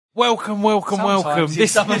Welcome.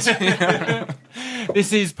 Sometimes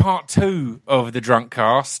This is part 2 of the Drunk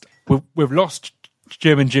Cast. We've lost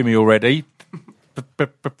Jim and Jimmy already,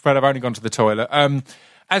 but I've only gone to the toilet.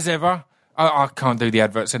 As ever, I can't do the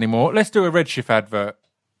adverts anymore. Let's do a Redshift advert.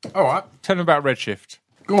 All right. Tell them about Redshift.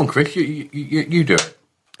 Go on, Chris. You do it.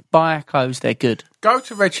 Buy our clothes, they're good. Go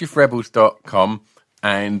to redshifrebels.com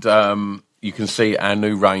and you can see our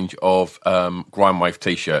new range of Grimewave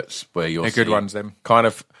T-shirts where you'll They're see good ones, them. kind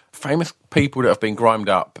of famous people that have been grimed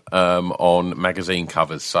up on magazine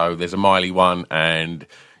covers. So there's a Miley one and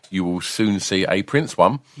you will soon see a Prince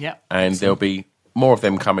one. Yeah. And there'll be more of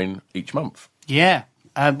them coming each month. Yeah.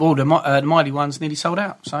 Well, the Miley one's nearly sold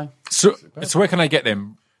out, so... So where can I get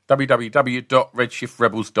them?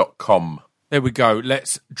 www.redshifrebels.com. There we go.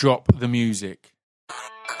 Let's drop the music.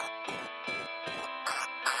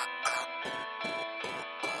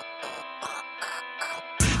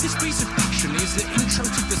 This piece of fiction is the intro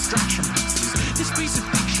to Distraction Pieces. This piece of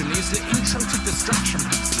fiction is the intro to Distraction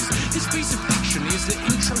Pieces. This piece of fiction is the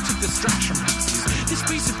intro to Distraction Pieces. This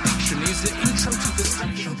piece of fiction is the intro to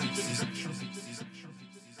Distraction Pieces.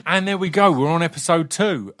 And there we go. We're on episode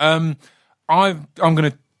 2. I'm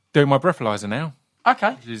going to do my breathalyzer now.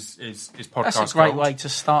 Okay. Is podcast That's a great gold. way to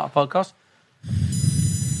start a podcast.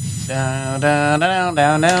 Down, down, down,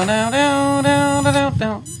 down, down, down, down, down, down,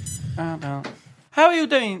 down, down, down. How are you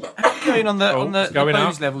doing? How are you doing on the it's going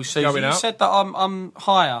booze up. level, Susie? Going You up. said that I'm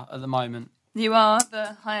higher at the moment. You are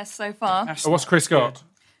the highest so far. That's What's not Chris got? good.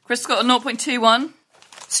 Chris got a 0.21.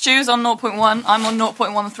 Stu's on 0.1. I'm on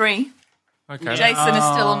 0.13. Okay. Jason is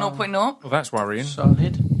still on 0.0. Well, that's worrying.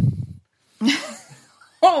 Solid.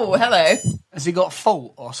 Oh, hello. Has he got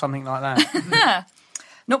fault or something like that?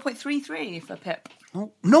 0.33 for Pip.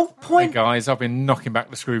 No Hey point. guys, I've been knocking back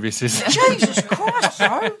the screwvisses. Jesus Christ,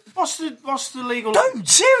 bro. What's the legal? Dude,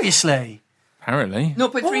 seriously. Apparently.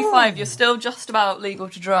 0.35. You're still just about legal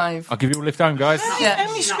to drive. I'll give you a lift home, guys. Yeah. How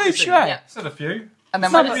many scoops you had? Yeah. Said a few. And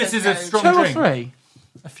then No, when but it this says is a no- strong 2 or drink. 3?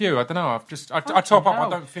 A few. I don't know. I top up. hell. I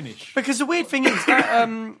don't finish. Because the weird thing is that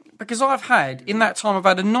because I've had in that time I've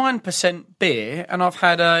had a 9% beer and I've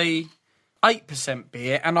had a 8%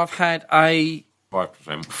 beer and I've had a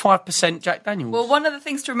 5%. 5% Jack Daniels. Well, one of the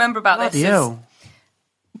things to remember about Bloody this is, hell.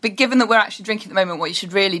 but given that we're actually drinking at the moment, what you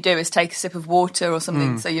should really do is take a sip of water or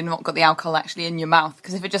something so you've not got the alcohol actually in your mouth.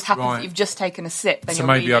 Because if it just happens Right. that you've just taken a sip, then So your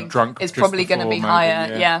maybe I've reading drunk is just probably going to before, be maybe,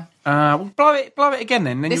 higher. yeah. Yeah. Well, blow it again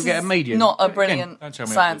then This you'll get a is medium. not a Again. brilliant Don't tell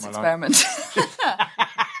me science how to live my life. experiment.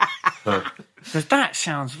 Because that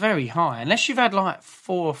sounds very high. Unless you've had like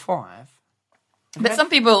 4 or 5. But some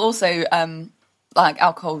people also, like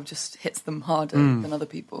alcohol just hits them harder than other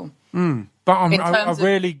people. But I terms of-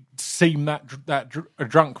 rarely seem that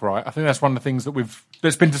drunk, right? I think that's one of the things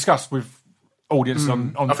that's been discussed with audiences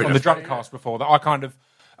on the that's drunk right, cast before. That I kind of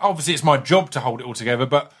obviously it's my job to hold it all together,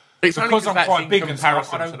 but It's only because 'cause I'm that's quite in big and stuff,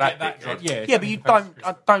 comparison I don't to get that that bit, drunk. right? Yeah, Yeah, but you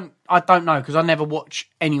I don't know because I never watch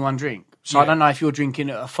anyone drink. So I don't know if you're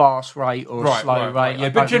drinking at a fast rate or a slow rate. Yeah, I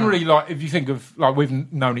but don't generally, know. like if you think of like we've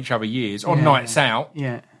known each other years on nights out,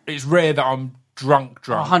 Yeah. it's rare that I'm drunk.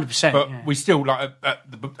 100%, But yeah. we still like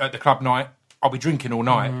at the club night. I'll be drinking all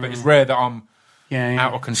night, but it's rare that I'm Yeah,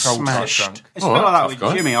 out of control Smashed. drunk. It's a bit like that tough with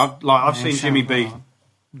guy. Jimmy. I've seen sounds Jimmy like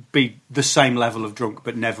be the same level of drunk,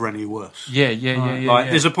 but never any worse. Yeah.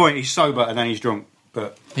 Like there's a point he's sober and then he's drunk,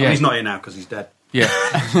 but Yeah. he's not here now because he's dead. yeah.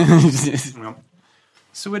 Yeah.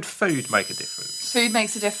 So would food make a difference? Food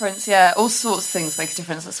makes a difference, yeah. All sorts of things make a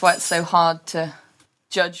difference. That's why it's so hard to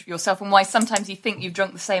judge yourself and why sometimes you think you've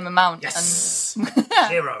drunk the same amount.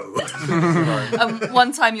 Zero. And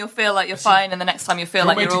one time you'll feel like you're fine and the next time you'll feel You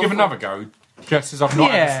like want me you're to give awful. another go? Just as I've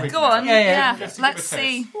not had a sleep. Go on, Yeah, yeah. yeah. Just to Let's give a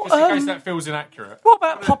see. test, just in case that feels inaccurate. What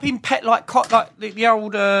about popping like the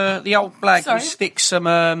old blag? Sorry? You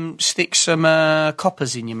stick some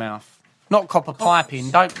coppers in your mouth. Not copper piping.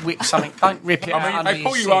 Don't whip something. Don't rip it out I mean, under they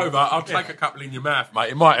pull your you seat. over, I'll take a couple in your mouth,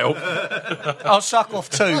 mate. It might help. I'll suck off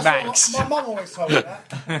 2 max. My mum always told me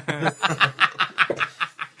that.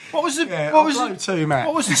 What was the Blow 2 max.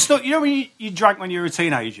 what was the stuff? You know when you drank when you were a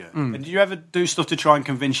teenager, and did you ever do stuff to try and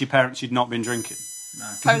convince your parents you'd not been drinking?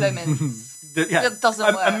 Polo mints. Yeah, It doesn't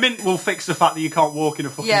a work. mint will fix the fact that you can't walk in a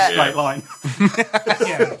fucking Yeah. straight line.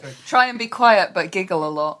 Try and be quiet but giggle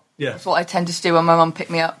a lot. Yeah. That's what I tended to do when my mum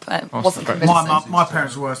picked me up. It wasn't okay. convincing. My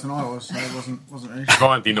parents were worse than I was, so it wasn't really.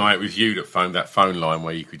 Try and deny it was you that phoned that phone line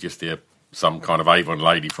where you could just hear some kind of Avon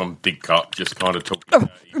lady from Didcot just kind of talking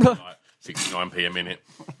about like 69p a minute.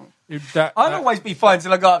 I'd always be fine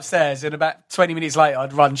till I got upstairs, and about 20 minutes later,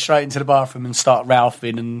 I'd run straight into the bathroom and start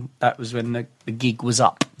ralphing, and that was when the gig was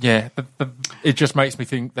up. Yeah, it just makes me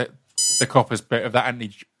think that the coppers bit of that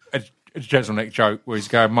Jeselnik joke where he's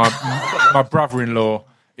going, my brother-in-law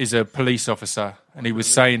is a police officer, and he was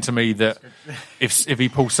saying to me that if he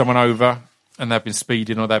pulls someone over and they've been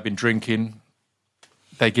speeding or they've been drinking,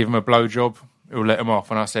 they give him a blowjob, it will let them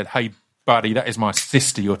off. And I said, hey, buddy, that is my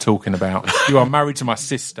sister you're talking about. You are married to my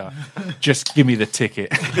sister. Just give me the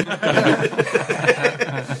ticket.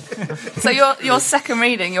 So your second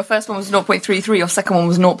reading, your first one was 0.33, your second one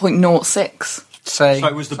was 0.06. So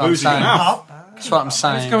it was the booze in your mouth. That's what I'm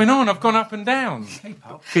saying. What's going on? I've gone up and down.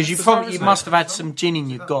 Because you must have had some gin in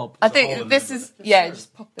your gob. I think this is,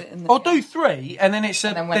 just pop it in the... Or do 3, and then it's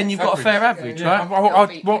then when then it's you've got a fair average, I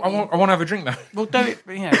right? want to have a drink, though. Well, do it,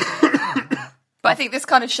 yeah. But I think this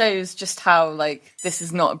kind of shows just how, this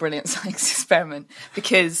is not a brilliant science experiment,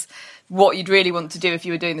 because what you'd really want to do if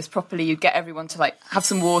you were doing this properly, you'd get everyone to, have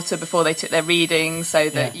some water before they took their reading so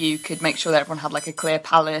that you could make sure that everyone had, a clear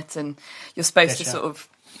palate, and you're supposed to sort of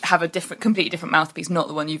have a completely different mouthpiece, not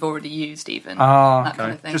the one you've already used, even. That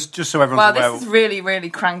kind of thing. Just so everyone's aware. This is really, really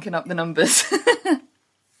cranking up the numbers.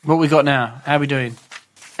 What we got now? How are we doing?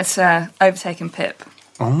 It's overtaken Pip.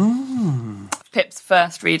 Oh. Pip's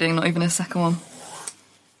first reading, not even his second one.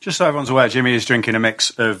 Just so everyone's aware, Jimmy is drinking a mix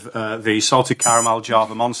of the salted caramel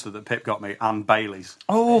Java Monster that Pip got me and Bailey's.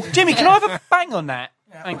 Oh, Jimmy, can I have a bang on that?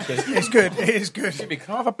 Thank you. It's good. It is good. Jimmy,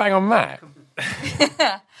 can I have a bang on that?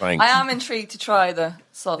 Thanks. I am intrigued to try the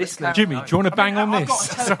salted caramel. Jimmy, do you want to bang on this?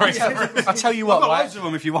 Sorry. I'll tell you what, I've got right? loads of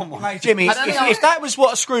them if you want one. Jimmy, I don't think if that was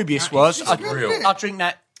what a Scroobius was, I'd drink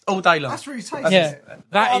that all day long. That's really tasty. Yeah.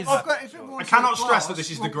 That is I cannot stress that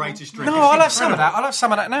this is the greatest drink. No, I'll have some of that. I'll have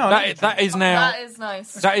some of that now. that is now That is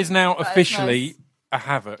nice. that is now That is officially nice. a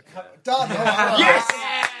havoc. Done.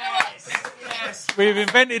 We've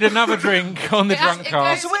invented another drink on the It drunk goes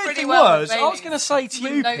cast. The weird pretty thing well with was, I was going to say to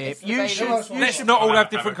you, Notice Pip, the you should... Baileys. Let's not all have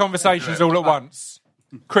different conversations all at once.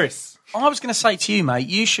 Chris, I was going to say to you, mate,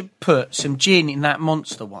 you should put some gin in that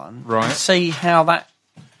monster one. Right. And see how that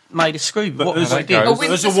made a screw. But What as, they did. Oh,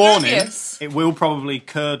 with as the a warning, Scroobius. it will probably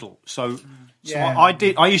curdle. So Yeah. what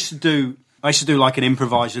I used to do like an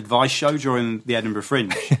improvised advice show during the Edinburgh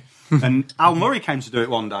Fringe. And Al Murray came to do it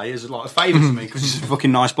one day as a favour to me because he's a fucking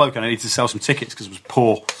nice bloke and I needed to sell some tickets because I was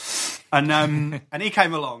poor. And he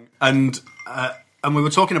came along and we were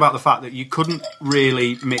talking about the fact that you couldn't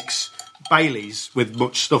really mix Baileys with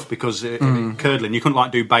much stuff because it curdling. You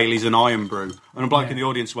couldn't do Baileys and Iron Brew. And a bloke in the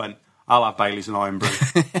audience went, I'll have Baileys and Iron Brew.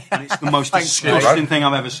 And it's the most disgusting thing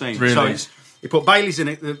I've ever seen. Really? So he put Baileys in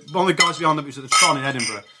it. One of the guys behind them was at the Tron in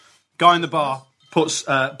Edinburgh. Guy in the bar puts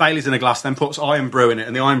Baileys in a glass, then puts Iron Brew in it,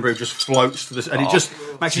 and the Iron Brew just floats to this, and it just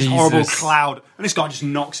makes this horrible cloud. And this guy just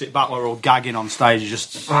knocks it back while we're all gagging on stage. You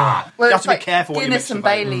just you have it's to be careful what you Guinness mix and about.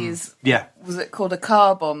 Baileys. Yeah. Was it called a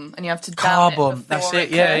car bomb? And you have to Car down bomb, it that's before it,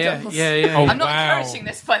 yeah. curdles. Oh, I'm not wow. encouraging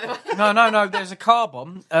this, by the way. No, there's a car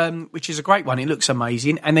bomb, which is a great one. It looks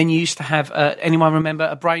amazing. And then you used to have, anyone remember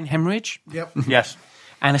a brain hemorrhage? Yep. Yes.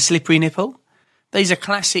 And a slippery nipple? These are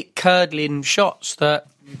classic curdling shots that,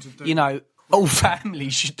 all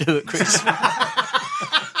families should do at Christmas.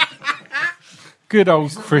 good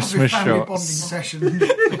old Christmas Family bonding shots. session.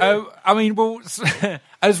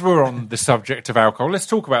 As we're on the subject of alcohol, let's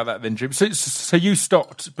talk about that then, Jim. So you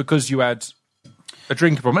stopped because you had a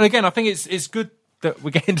drinking problem. And again, I think it's good that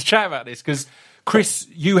we're getting to chat about this because, Chris,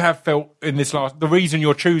 you have felt in this the reason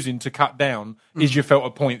you're choosing to cut down is you felt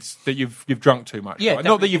at points that you've drunk too much. Yeah, right?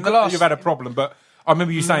 Not that definitely. you've had a problem, but I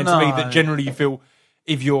remember you saying to me that generally you feel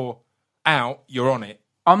if you're out, you're on it.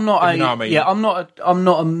 I'm not If you know what I mean. Yeah, I'm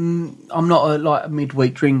not a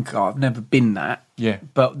midweek drinker. I've never been that. Yeah.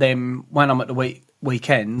 But then when I'm at the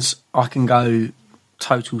weekends, I can go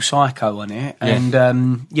total psycho on it, and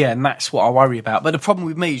and that's what I worry about. But the problem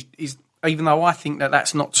with me is even though I think that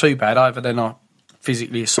that's not too bad, other than I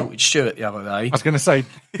physically assaulted Stuart the other day. I was going to say,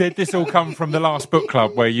 did this all come from the last book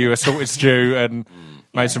club where you assaulted Stu and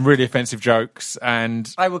made some really offensive jokes? And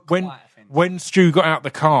They were quite offensive. when Stu got out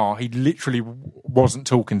the car, he literally wasn't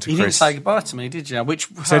talking to You Chris. didn't say goodbye to me, did you? Which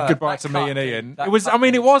Said hurt. goodbye That to me cut and me. Ian. That It was. cut I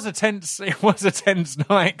mean, me. it was a tense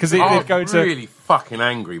night because it did I'm go to. really fucking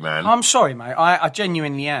angry, man. I'm sorry, mate. I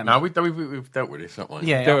genuinely am. No, we've dealt with this, haven't we?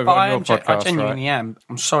 Yeah, Do it but on I your am. I podcast, genuinely am.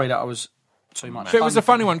 I'm sorry that I was too much. But it was a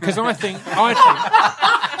funny one because I think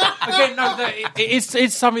again, no,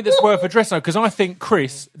 it's something that's worth addressing because I think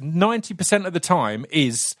Chris 90% of the time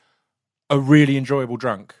is a really enjoyable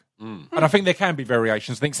drunk. And I think there can be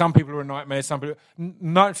variations. I think some people are a nightmare. Some people,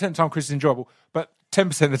 90% of the time, Chris is enjoyable, but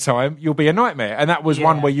 10% of the time, you'll be a nightmare. And that was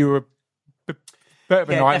one where you were a bit of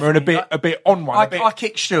a nightmare and a bit on one. I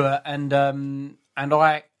kicked Stuart, and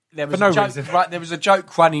I there was For no a joke, reason. right? There was a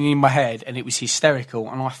joke running in my head, and it was hysterical.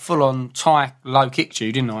 And I full on low kicked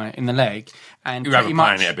you, didn't I, in the leg? And You pretty were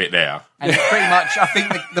much, playing it a bit there. and pretty much, I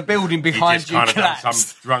think the building You behind just you kind of done collapsed.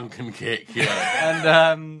 some drunken kick.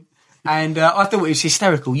 Yeah. And I thought it was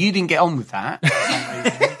hysterical. You didn't get on with that. For some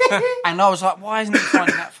reason. And I was like, why isn't he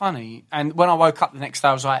finding that funny? And when I woke up the next day,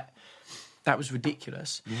 I was like, that was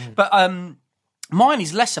ridiculous. But mine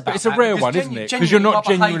is less about But it's a that, rare because one, isn't it? 'Cause you're not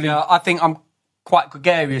my genuinely- behaviour, I think I'm quite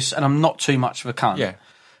gregarious and I'm not too much of a cunt. Yeah.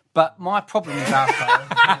 But my problem with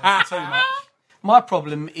alcohol, too much. My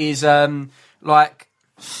problem is the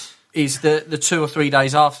 2 or 3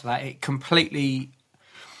 days after that. It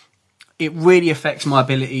really affects my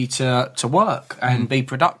ability to work and be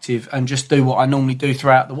productive and just do what I normally do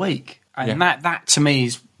throughout the week. And that to me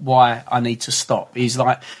is why I need to stop. Is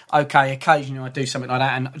like, okay, occasionally I do something like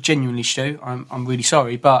that, and genuinely, Stu, I'm really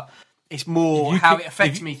sorry, but it's more how it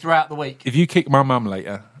affects me throughout the week. If you kick my mum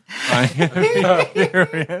later, I'm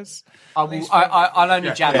furious. I'll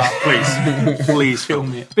only jab up. Please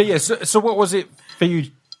Film it. But yeah, so what was it for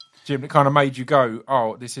you, Jim, that kind of made you go,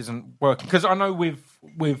 oh, this isn't working? Because I know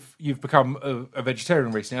you've become a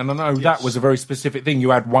vegetarian recently, and I know that was a very specific thing. You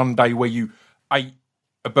had one day where you ate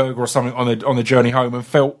a burger or something on the journey home and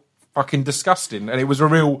felt fucking disgusting, and it was a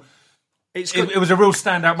real. It was a real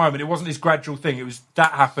standout moment. It wasn't this gradual thing. It was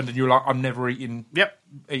that happened, and you were like, "I'm never eating meat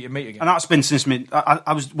again." And that's been since me.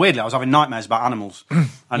 I was having nightmares about animals,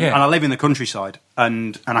 and I live in the countryside,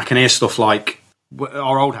 and I can hear stuff like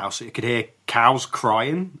our old house. You could hear cows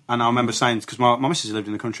crying, and I remember saying, because my missus lived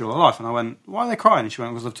in the country all her life, and I went, "Why are they crying?" And she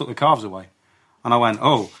went, "Because they've took the calves away." And I went,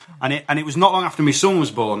 "Oh," and it was not long after my son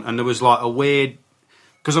was born, and there was like a weird,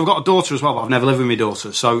 because I've got a daughter as well, but I've never lived with my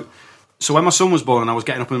daughter, So when my son was born and I was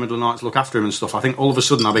getting up in the middle of the night to look after him and stuff, I think all of a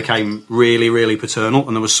sudden I became really, really paternal,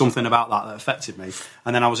 and there was something about that affected me.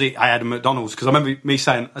 And then I had a McDonald's, because I remember me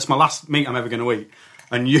saying, "That's my last meat I'm ever going to eat."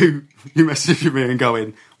 And you messaging me and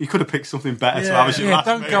going, "You could have picked something better to have as your last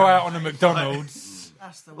don't meal." go out on a McDonald's.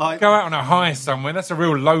 Go out on a high somewhere. That's a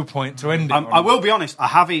real low point to end it on. I will be honest.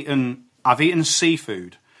 I've eaten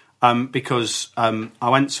seafood. Because I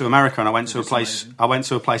went to America and I went to a place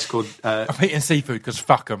called. I've eaten seafood because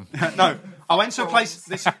fuck them. No, I went to a place.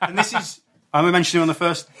 This is. I mentioned it on the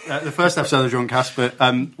first episode of the Drunkcast, but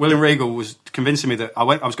William Regal was convincing me that I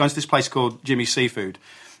was going to this place called Jimmy's Seafood,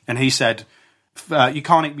 and he said, "You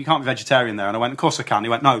can't be vegetarian there." And I went, "Of course I can."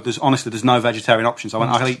 He went, "No, there's no vegetarian options." I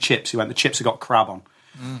went, "I'll eat chips." He went, "The chips have got crab on,"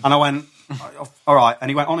 and I went, "All right."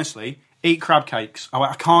 And he went, "Honestly, eat crab cakes." I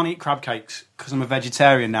went, "I can't eat crab cakes because I'm a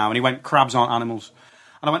vegetarian now." And he went, "Crabs aren't animals."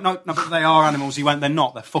 And I went, no, but they are animals. He went, "They're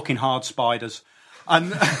not. They're fucking hard spiders."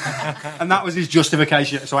 And and that was his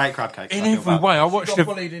justification. So I ate crab cakes. In every way, I watched Got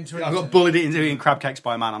bullied into it. I got bullied into eating crab cakes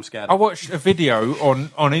by a man I'm scared I of. watched a video on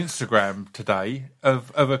Instagram today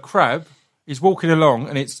of a crab. He's walking along,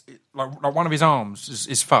 and it's like one of his arms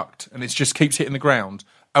is fucked, and it just keeps hitting the ground.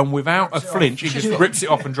 And without a flinch, he just rips it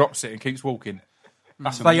off and drops it and keeps walking.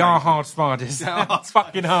 They are hard spiders.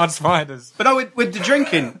 Fucking hard spiders. But no, with the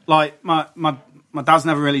drinking, like my dad's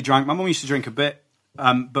never really drank. My mum used to drink a bit.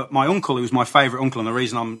 But my uncle, who was my favourite uncle, and the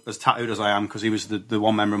reason I'm as tattooed as I am, because he was the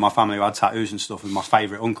one member of my family who had tattoos and stuff, and my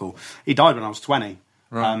favourite uncle. He died when I was 20,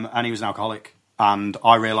 and he was an alcoholic. And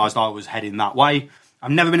I realised I was heading that way. I've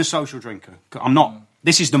never been a social drinker. I'm not.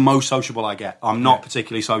 This is the most sociable I get. I'm not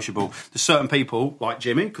particularly sociable. There's certain people, like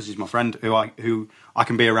Jimmy, because he's my friend, who I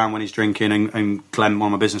can be around when he's drinking, and Glenn, one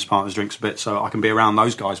of my business partners, drinks a bit, so I can be around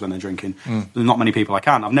those guys when they're drinking. There's not many people I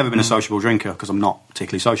can. I've never been a sociable drinker because I'm not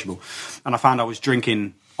particularly sociable. And I found I was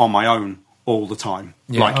drinking on my own all the time,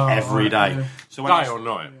 every day. Yeah. So when Day or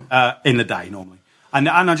night? in the day, normally. And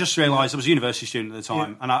I just realised I was a university student at the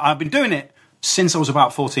time, and I've been doing it since I was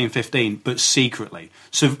about 14, 15, but secretly.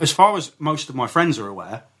 So as far as most of my friends are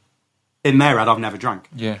aware, in their head, I've never drank.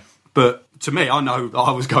 Yeah. But to me, I know that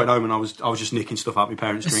I was going home and I was just nicking stuff out of my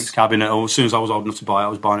parents' drinks cabinet, or as soon as I was old enough to buy it, I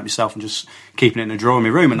was buying it myself and just keeping it in a drawer in my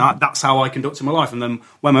room. And that's how I conducted my life. And then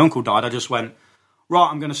when my uncle died, I just went, right,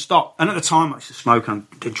 I'm going to stop. And at the time, I used to smoke and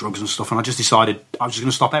did drugs and stuff, and I just decided I was just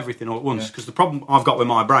going to stop everything all at once. Because the problem I've got with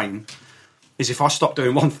my brain is if I stop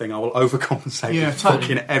doing one thing, I will overcompensate with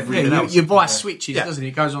fucking everything else. Your voice switches, doesn't it?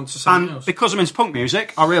 It goes on to something And else. because I'm into punk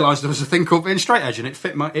music, I realised there was a thing called being straight edge, and it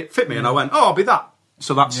fit me, and I went, "Oh, I'll be that."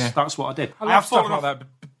 So that's what I did. I love stuff like that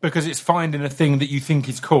because it's finding a thing that you think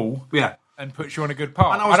is cool. Yeah, and puts you on a good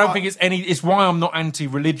path. And I was I don't like- think it's any. It's why I'm not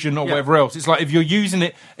anti-religion or whatever else. It's like if you're using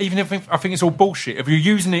it, even if I think it's all bullshit. If you're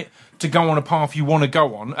using it to go on a path you want to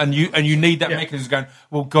go on, and you need that mechanism going,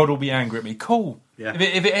 well, God will be angry at me. Cool. Yeah.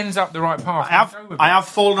 If it ends up the right path, go with I it. have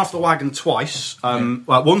fallen off the wagon twice.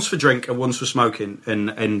 Well, once for drink and once for smoking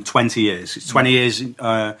in 20 years. It's 20 years.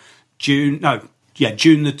 June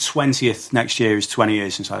the 20th next year is 20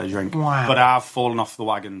 years since I had a drink. Wow. But I have fallen off the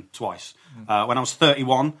wagon twice. When I was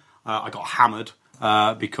 31, I got hammered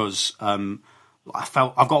because I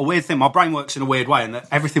felt I've got a weird thing. My brain works in a weird way, and that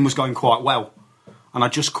everything was going quite well. And I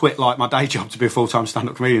just quit like my day job to be a full-time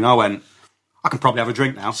stand-up comedian. I went, I can probably have a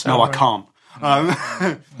drink now. No, I can't.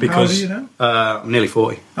 Because How old are you I'm nearly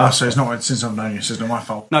 40. Oh, so it's not since I've known you, so it's not my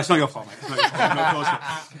fault. No, it's not your fault, mate. It's not your fault. No, of course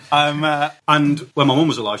not. And when my mum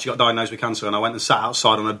was alive, she got diagnosed with cancer, and I went and sat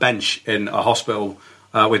outside on a bench in a hospital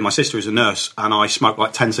with my sister who's a nurse, and I smoked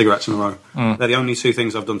like 10 cigarettes in a row. They're the only two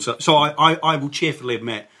things I've done. So I will cheerfully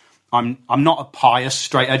admit I'm not a pious,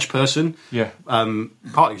 straight-edge person. Yeah. Partly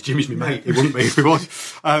because Jimmy's my mate. He wouldn't be if he was.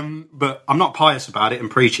 But I'm not pious about it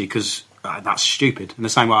and preachy because that's stupid. In the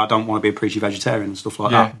same way I don't want to be a preachy vegetarian and stuff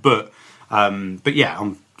like that. But yeah,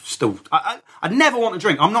 I'm still... I never want to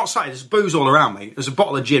drink. I'm not saying there's booze all around me. There's a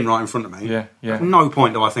bottle of gin right in front of me. Yeah. At no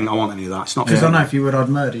point do I think I want any of that. It's not... Because I know if you would, I'd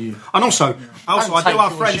murder you. And also I Don't do take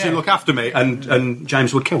have your friends share. who look after me, and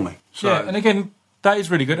James would kill me. So. Yeah, and again, that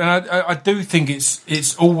is really good, and I do think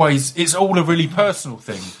it's all a really personal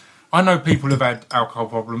thing. I know people have had alcohol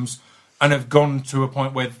problems and have gone to a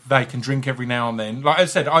point where they can drink every now and then. Like I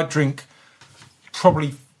said, I drink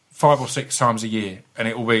probably 5 or 6 times a year, and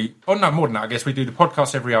it will be more than that. I guess we do the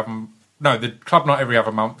podcast the club night every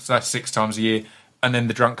other month, so that's 6 times a year, and then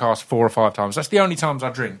the drunk cast 4 or 5 times. That's the only times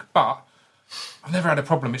I drink, but I've never had a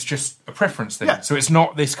problem. It's just a preference thing. Yeah. So it's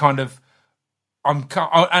not this kind of.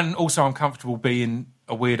 And also I'm comfortable being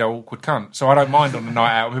a weirdo, awkward cunt, so I don't mind on the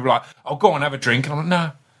night out. People are like, "Oh, go on, have a drink," and I'm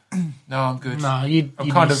like, "No, I'm good." No, you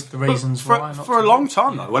kind missed of- the reasons for, why. Not for a to. long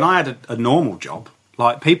time though, when I had a normal job,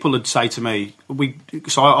 like people would say to me,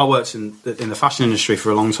 I worked in the fashion industry for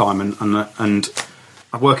a long time, and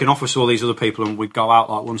I'd work in office with all these other people, and we'd go out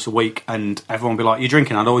like once a week, and everyone would be like, "You're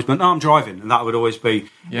drinking?" I'd always be, "No, I'm driving," and that would always be.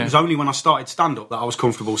 Yeah. It was only when I started stand up that I was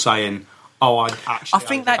comfortable saying, "Oh, I actually." I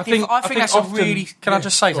think had a that. drink." I think that's often- a really. Can I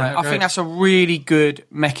just say Go on, that? go I think ahead. that's a really good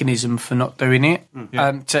mechanism for not doing it.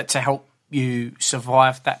 To help you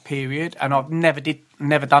survive that period. And I've never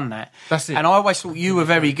done that. That's it. And I always thought you were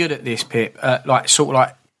very good at this, Pip. Like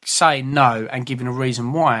saying no and giving a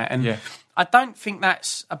reason why. And I don't think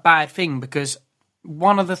that's a bad thing, because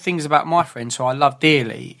one of the things about my friends who I love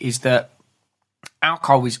dearly is that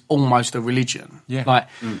alcohol is almost a religion. Yeah. Like,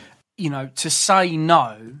 to say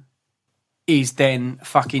no is then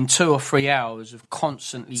fucking 2 or 3 hours of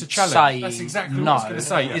constantly It's a challenge. saying That's exactly what no. I was gonna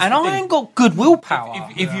say. It's And the I thing. ain't got good willpower.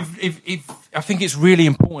 If I think it's really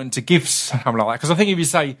important to give something like that, because I think if you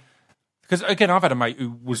say, because again, I've had a mate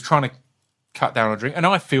who was trying to cut down on drink, and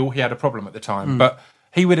I feel he had a problem at the time, but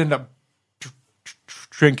he would end up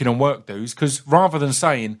drinking on work dues, because rather than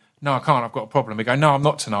saying, "No, I can't, I've got a problem," he go, "No, I'm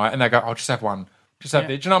not tonight," and they go, "I'll just have one, just have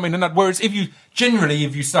it." Do you know what I mean? And whereas if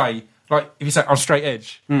you say, I'm straight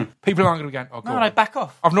edge, people aren't going to go, "Oh, go No, on. they back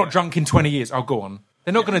off. I've not drunk in 20 years, I'll go on."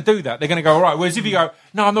 They're not going to do that. They're going to go, "All right." Whereas if you go,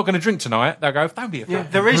 "No, I'm not going to drink tonight," they'll go, "Don't be a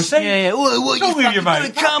fucking There is pussy." Yeah. What Go with you,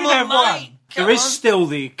 mate. Come Fucking on, have one. mate. There is still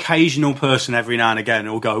the occasional person every now and again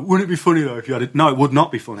who'll go, "Wouldn't it be funny though if you had it?" No, it would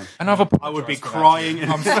not be funny. And I've I would be crying.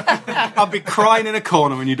 I'd be crying in a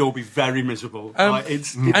corner, and you'd all be very miserable.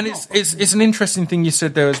 It's an interesting thing you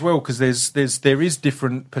said there as well, because there is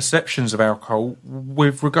different perceptions of alcohol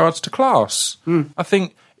with regards to class. I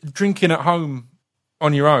think drinking at home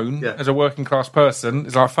on your own as a working class person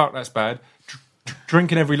is like, fuck, that's bad.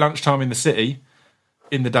 Drinking every lunchtime in the city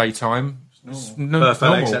in the daytime. Perfect.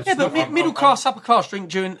 Normal. Yeah, but middle class, upper class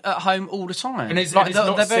drink at home all the time. And it's like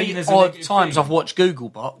not the seen very as a odd negative times thing. I've watched Google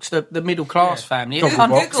Box, the middle class family.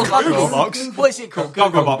 Gogglebox. Gogglebox. What is it called?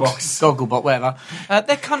 Gogglebox. Gogglebox, whatever.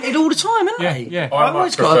 They're cunted all the time, aren't they? Yeah. I I've much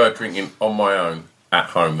always got prefer drinking on my own at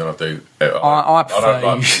home than I do. I prefer don't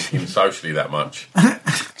like you. drinking socially that much.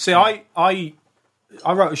 See, I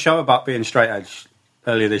wrote a show about being straight edge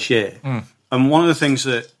earlier this year, and one of the things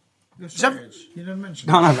that You never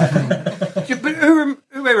mentioned it. Yeah, but who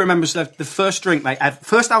remembers the first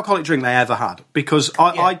first alcoholic drink they ever had? Because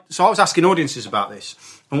I was asking audiences about this,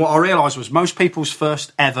 and what I realised was most people's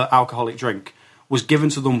first ever alcoholic drink was given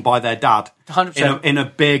to them by their dad 100%. in a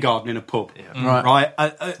beer garden in a pub. Right.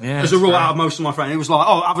 As a rule, out of most of my friends, it was like,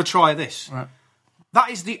 "Oh, have a try of this." Right. That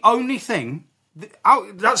is the only thing.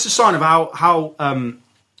 That's a sign of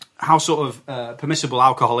how sort of permissible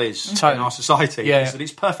alcohol is in Totally. our society. Yeah, is yeah. that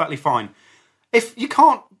it's perfectly fine if you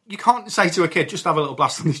can't say to a kid, just have a little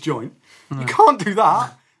blast on this joint. You can't do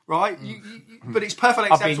that, right? But it's perfectly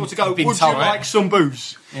acceptable to go, would you like some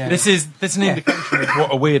booze? Yeah. This is an indication of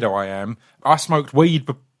what a weirdo I am. I smoked weed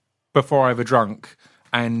before I ever drunk,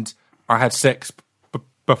 and I had sex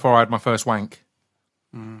before I had my first wank.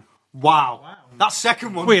 Wow. That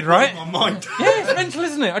second one. Weird, right? blew my mind. Yeah, it's mental,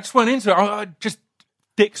 isn't it? I just went into it. I just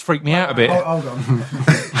dicks freak me out a bit. Hold on.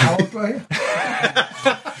 How old were you?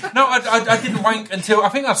 No, I didn't wank until I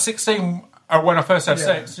think I was 16 when I first had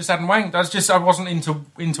sex. Just hadn't wanked. I wasn't into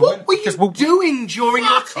What were you just doing during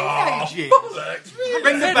your teenage years?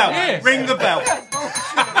 Ring the bell. Yeah. Ring the bell.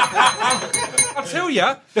 I'll tell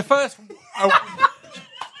you, the first.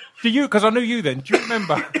 Do you? Because I knew you then. Do you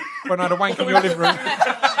remember when I had a wank in your living room?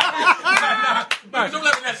 It was all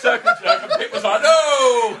having that circle jerk, and Pip was like,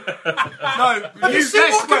 "No, No, You see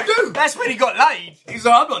what I can do? that's when he got laid. He's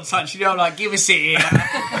like, I'm not touching it. I'm like, give us it here.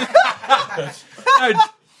 No,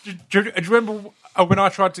 do you remember when I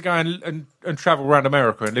tried to go and travel around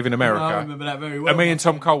America and live in America? I remember that very well. And me and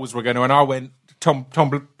Tom Coles were going to, and I went. Tom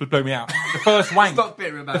blew me out. The first wank. Stop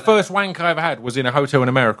bitter about The that. first wank I ever had was in a hotel in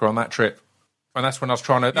America on that trip, and that's when I was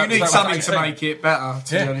trying to. You need something to make it better,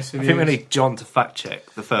 to be honest with I you. think we need John to fact check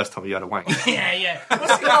the first time you had a wank. Yeah.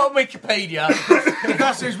 What's it on Wikipedia?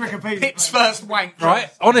 That's his Wikipedia. Pip's first wank. Right,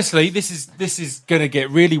 honestly, this is going to get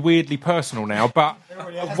really weirdly personal now. But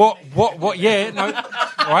what? Yeah, no,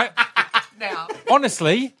 right. Now.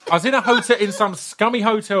 Honestly, I was in a hotel in some scummy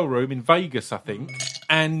hotel room in Vegas, I think,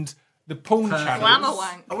 and the porn channels. Glamour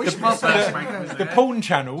wank. I wish my first wank was The there. porn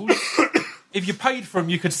channels. If you paid for them,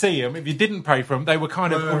 you could see them. If you didn't pay for them, they were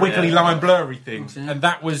kind of a wiggly line, blurry thing. And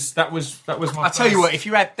that was my. I tell you what, if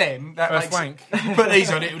you had them, that First makes wank. If you put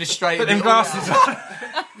these on, it would have straightened. Put them it all glasses out. on.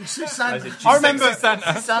 I remember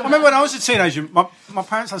when I was a teenager, my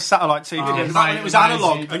parents had satellite TV. and mate, it was amazing.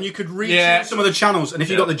 analog, and you could read Yeah. some of the channels. And if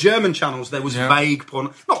you got the German channels, there was vague porn,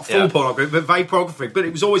 not full pornography, but vague pornography. But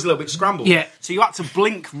it was always a little bit scrambled. Yeah. So you had to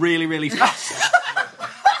blink really, really fast.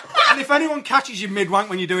 And if anyone catches you mid-wank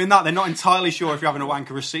when you're doing that, they're not entirely sure if you're having a wank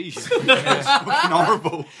or a seizure. It's fucking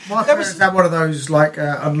horrible. My parents had one of those like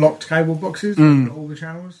unlocked cable boxes with all the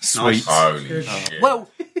channels. Sweet. holy shit!" Well,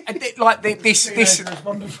 this. It was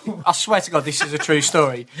wonderful. I swear to God, this is a true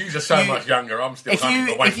story. You are so much younger. I'm still.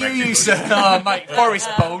 If you use mate, forest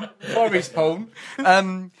porn,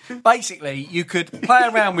 basically you could play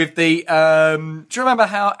around with the. Do you remember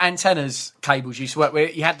how antennas cables used to work? Where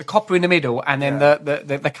you had the copper in the middle and then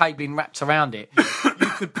the cabling wrapped around it. You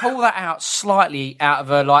could pull that out slightly out of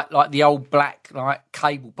a like the old black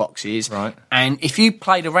cable boxes, Right. And if you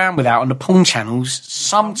played around with that on the porn channels,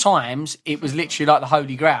 sometimes it was literally like the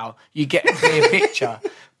Holy Grail. You get a clear picture.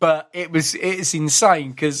 But it's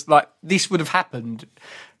insane because this would have happened.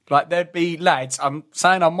 There'd be lads. I'm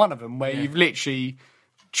saying I'm one of them where you've literally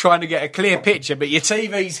trying to get a clear picture, but your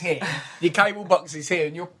TV's here, your cable box is here,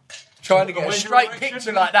 and you're trying to get a straight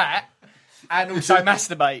picture like that, and also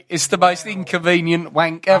masturbate. It's the most inconvenient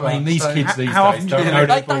wank ever. I mean, these kids these how days often don't do know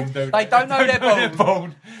they their porn. they don't know their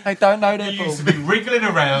porn. They don't know their You used to porn. be wriggling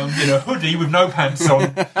around in a hoodie with no pants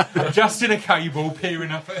on, just in a cable,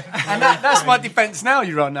 peering up at. And that's my defence now,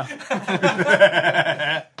 Your Honour.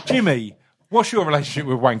 Jimmy, what's your relationship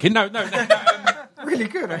with wanking? No. Really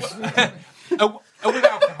good, actually. With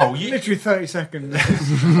alcohol, you Literally 30 seconds.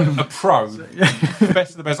 a pro,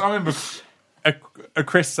 best of the best. I remember a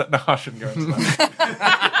Chris. No, I shouldn't go into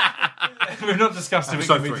that. We've not discussed it. It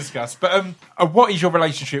can be discussed. But what is your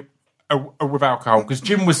relationship with alcohol? Because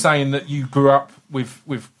Jim was saying that you grew up with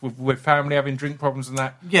family having drink problems and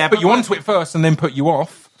that. Yeah, but but you onto it first and then put you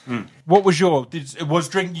off. What was was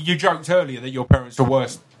drink? You joked earlier that your parents were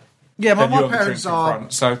worse. Yeah, than you my on the parents drinking are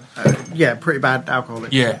front, so pretty bad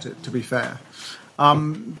alcoholics. Yeah. To be fair.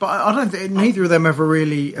 But I don't think neither of them ever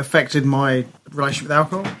really affected my relationship with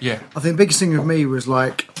alcohol. Yeah. I think the biggest thing with me was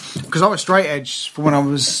because I was straight edge from when I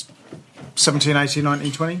was 17, 18,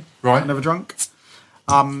 19, 20. Right. Never drunk.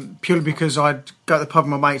 Purely because I'd go to the pub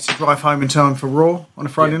with my mates to drive home in time for Raw on a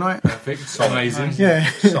Friday night. perfect, amazing. Yeah.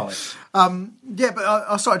 Solid. Yeah, but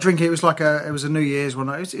I started drinking. It was it was a New Year's one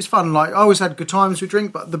night. It's fun. I always had good times with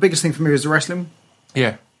drink, but the biggest thing for me was the wrestling.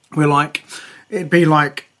 Yeah, It'd be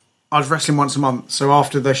like I was wrestling once a month. So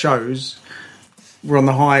after the shows, we're on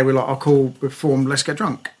the high. We're I'll call, perform, let's get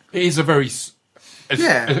drunk. it is a very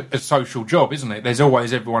Yeah. a social job, isn't it? There's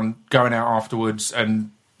always everyone going out afterwards,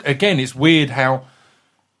 and again, it's weird how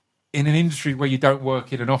in an industry where you don't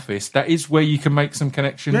work in an office, that is where you can make some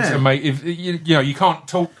connections and make. If you can't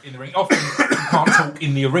talk in the ring. Often you can't talk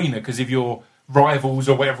in the arena because if you're rivals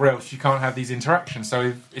or whatever else, you can't have these interactions. So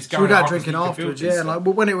if it's So going we'd out out drinking you can feel afterwards. this. Yeah,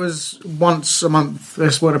 when it was once a month,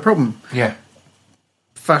 this wasn't a problem. Yeah.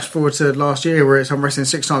 fast forward to last year where I'm wrestling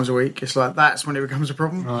 6 times a week. It's like that's when it becomes a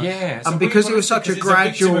problem. Yeah, And because it was such a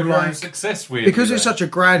gradual, like, success, because it's such a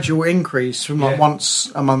gradual increase from like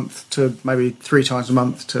once a month to maybe 3 times a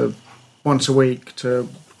month to once a week to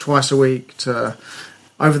twice a week to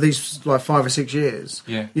over these like 5 or 6 years.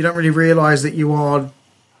 Yeah. You don't really realise that you are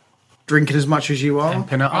drinking as much as you are.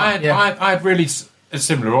 I had really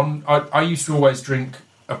similar on. I used to always drink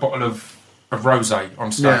a bottle of rosé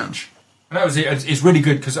on stage. Yeah. And that was it. It's really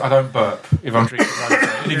good because I don't burp if I'm drinking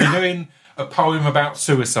rosé. And if you're doing a poem about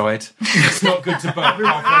suicide, it's not good to burp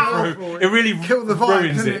halfway through. It really Kill the vibe,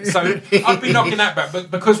 ruins doesn't it. it? So I've been knocking that back.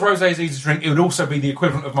 But because rosé is easy to drink, it would also be the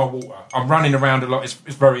equivalent of my water. I'm running around a lot. It's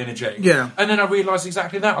very energetic. Yeah. And then I realised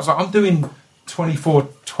exactly that. I was like, I'm doing 24,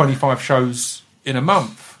 25 shows in a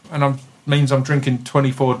month. And means I'm drinking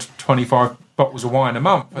 24 to 25 bottles of wine a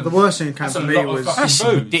month. And The worst thing that came that's to a me lot of was fucking That's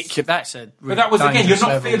booze. ridiculous. That's a But that was, again, you're not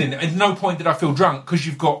level. feeling it. At no point did I feel drunk because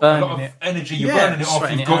you've got a Burning lot of it. energy. You're Yeah, burning it off.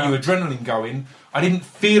 sweating You've it got out. your adrenaline going. I didn't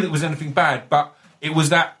feel it was anything bad, but it was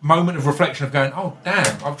that moment of reflection of going, oh,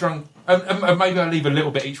 damn, I've drunk. And maybe I leave a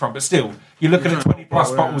little bit each one, but still, you're looking at 20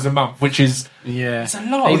 plus bottles a month, which is it's a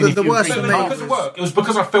lot. Even if the you're worst But it for was me because of work. It was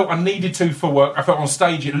because I felt I needed to for work. I felt on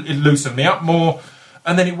stage it loosened me up more.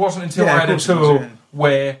 And then it wasn't until Yeah, I of had a course it was, tour yeah.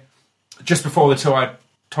 where, just before the tour, I had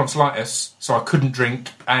tonsillitis, so I couldn't drink.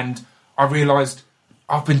 And I realised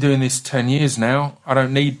I've been doing this 10 years now. I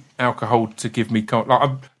don't need alcohol to give me...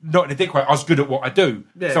 I'm not in a dick way. I was good at what I do.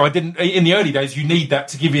 Yeah. So I didn't... In the early days, you need that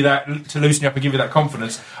to give you that... to loosen you up and give you that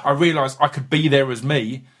confidence. I realised I could be there as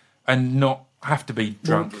me and not have to be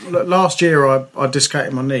drunk. last year I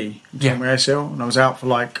dislocated my knee, Yeah. my ACL, and I was out for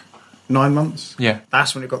like 9 months. Yeah.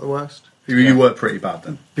 That's when it got the worst. You were pretty bad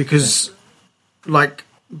then. Because like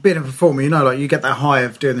being a performer, you know, like you get that high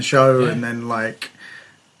of doing the show and then like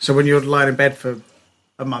so when you're lying in bed for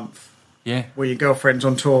a month Yeah. where your girlfriend's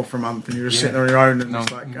on tour for a month and you're just sitting on your own and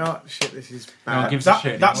it's like, oh shit, this is No one bad. gives That- a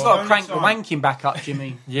shit that's anymore. Got to crank the wanking back up,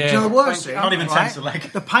 Jimmy. Yeah. Do you know the worst thing? Not even right? tense the leg.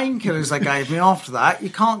 The painkillers they gave me after that, you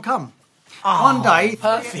can't come. One day,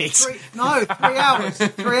 perfect. 3 hours.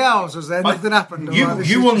 3 hours was there. Nothing happened. I'm like, this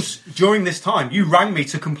You is once during this time you rang me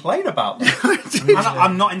to complain about that. And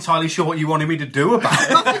I'm not entirely sure what you wanted me to do about it.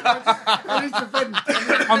 I need to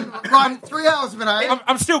vent. Right, 3 hours have been out.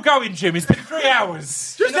 I'm still going, Jim. It's been 3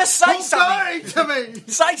 hours. Just say Talk something. dirty to me.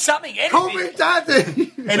 Say something. Call Anything. me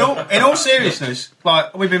daddy. In all seriousness,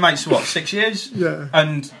 like we've been mates for what 6 years, Yeah.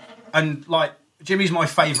 and like Jimmy's my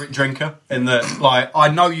favourite drinker. In that, like I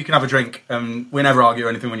know you can have a drink, and we never argue or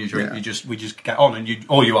anything when you drink. Yeah. We just get on, and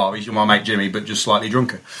all you are is you're my mate Jimmy, but just slightly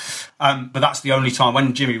drunker. But that's the only time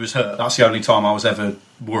when Jimmy was hurt. That's the only time I was ever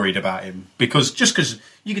worried about him because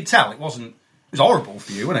you could tell it was horrible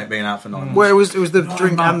for you, wasn't it, being out for 9 months? Well, it was the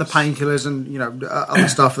drink and the painkillers and you know other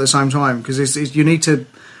stuff at the same time because it's you need to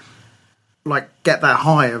like get that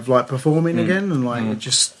high of like performing again and like it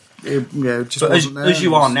just But wasn't there. as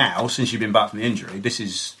you are now, since you've been back from the injury, this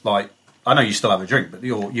is like I know you still have a drink, but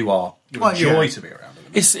you're Well, a joy yeah. to be around.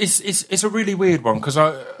 It's a really weird one because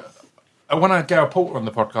when I had Gail Porter on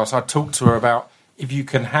the podcast, I talked to her about if you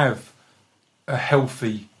can have a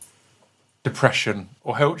healthy depression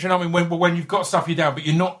or health. Do you know what I mean? When you've got stuff you down, but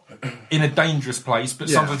you're not in a dangerous place, but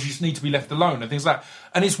Yeah. sometimes you just need to be left alone and things like that.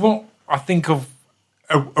 And it's what I think of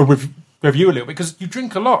a review a little bit because you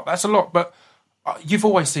drink a lot. That's a lot, but you've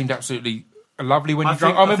always seemed absolutely lovely when you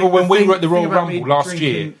drunk. I remember when we were at the Royal Rumble last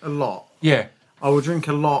year. A lot. Yeah. I will drink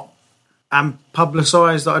a lot and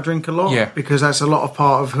publicise that I drink a lot. Yeah. Because that's a lot of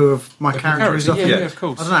part of who my character is. I Yeah, think. yeah, of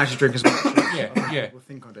course. I don't actually drink as much. Yeah, yeah. I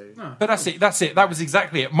think I do. But that's it. That was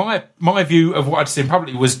exactly it. My view of what I'd seen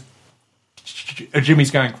publicly was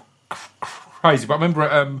Jimmy's going crazy. But I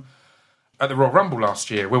remember at the Royal Rumble last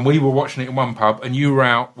year when we were watching it in one pub and you were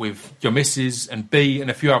out with your missus and B and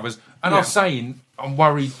a few others, and I was saying, I'm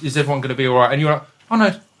worried, is everyone going to be all right? And you're like, oh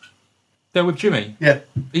no, they're with Jimmy. Yeah.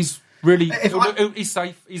 He's really, If he's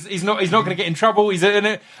safe. He's not going to get in trouble. He's in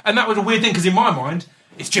it. And that was a weird thing because in my mind,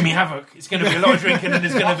 it's Jimmy Havoc. It's going to be a lot of drinking and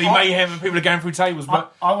there's going to be mayhem and people are going through tables.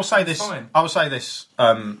 But I will say this. fine. I will say this.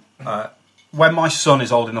 When my son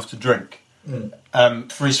is old enough to drink,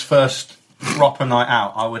 for his first proper night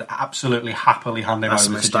out, I would absolutely happily hand him That's a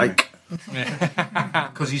over mistake.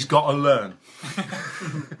 because he's got to learn.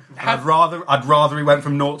 I'd rather he went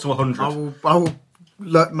from 0 to 100.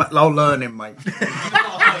 I'll learn him, mate.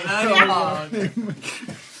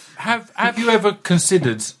 have you ever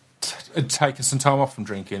considered taking some time off from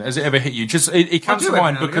drinking? Has it ever hit you? Just it comes do to every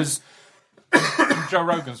mind now and because Joe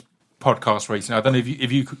Rogan's podcast recently. I don't know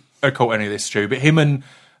if you caught any of this, Stu, but him and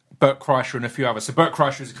Bert Kreischer and a few others. So Bert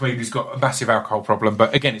Kreischer is a comedian who's got a massive alcohol problem,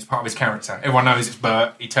 but again, it's part of his character. Everyone knows it's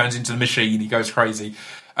Bert. He turns into the machine. He goes crazy.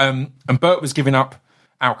 And Bert was giving up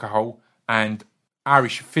alcohol, and Ari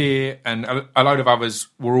Shaffir and a load of others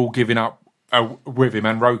were all giving up with him,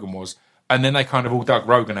 and Rogan was. And then they kind of all dug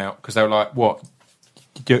Rogan out because they were like, what?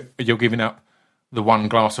 You're giving up the one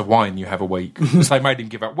glass of wine you have a week. So they made him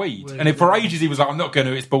give up weed. And for ages he was like, I'm not going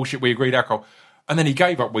to, it's bullshit, we agreed alcohol. And then he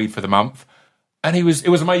gave up weed for the month. And it was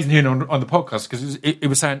amazing hearing on the podcast because it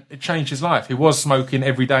was saying it changed his life. He was smoking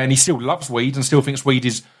every day and he still loves weed and still thinks weed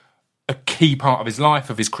is a key part of his life,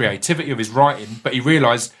 of his creativity, of his writing. But he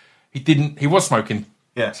realised he was smoking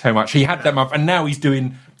so much. He had that month, and now he's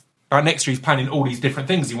doing, next year he's planning all these different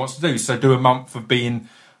things he wants to do. So do a month of being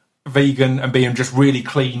vegan and being just really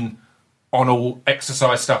clean on all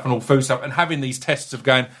exercise stuff and all food stuff, and having these tests of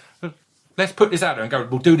going, let's put this out there and go,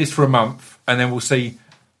 we'll do this for a month and then we'll see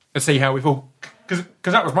how we feel.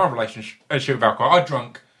 Because that was my relationship with alcohol. I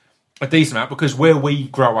drank a decent amount because where we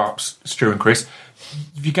grow up, Stu and Chris,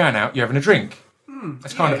 if you're going out, you're having a drink.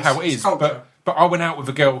 That's kind of how it is. But I went out with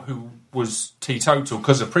a girl who was teetotal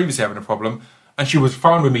because of previously having a problem, and she was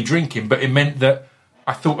fine with me drinking, but it meant that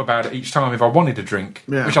I thought about it each time if I wanted a drink,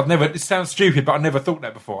 which it sounds stupid, but I never thought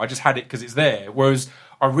that before. I just had it because it's there. Whereas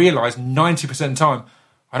I realised 90% of the time,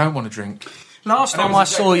 I don't want to drink. Last time I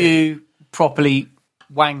saw you properly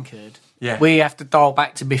wankered, we have to dial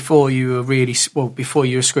back to before you were before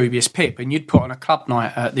you were Scroobius Pip, and you'd put on a club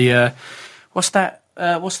night at the, what's that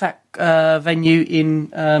venue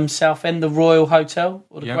in Southend, the Royal Hotel?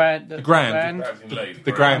 Or the Grand? The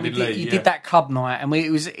Grand in Leeds. You did that club night, and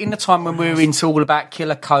it was in the time when we were into all about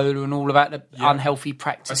Killer Cola and all about the unhealthy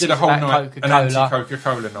practices. I did a whole night, Coca-Cola. an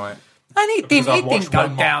anti-Coca-Cola night. And it didn't go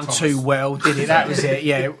down too well, did it? That was it.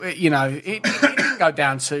 Yeah, it didn't go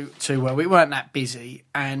down too well. We weren't that busy,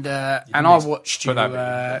 and I watched you. No,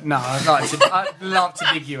 I'd love to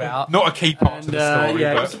dig you out. Not a key part to the story.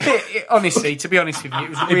 Yeah, it was a bit. Honestly, to be honest with you, it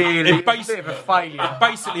was really a bit of a failure. It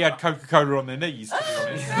basically had Coca-Cola on their knees. To be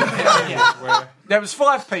honest. There was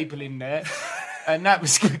 5 people in there. And that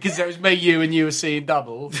was because there was me, you, and you were seeing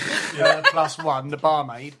double, plus one, the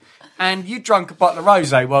barmaid. And you drank a bottle of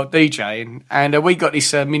rosé while DJing, and we got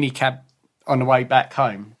this mini cab on the way back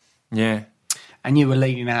home. Yeah. And you were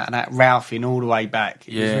leaning out and that Ralphing all the way back.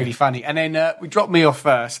 It was really funny. And then we dropped me off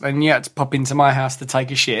first, and you had to pop into my house to take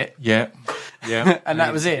a shit. Yeah. And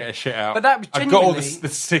that was it. Get a shit out. But that was I got all the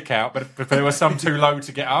sick out, but there was some too low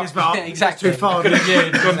to get up. Exactly. Too far.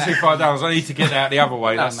 It's gone too far down. So I need to get out the other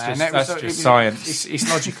way. That's just science. It's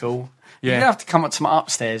logical. You don't have to come up to my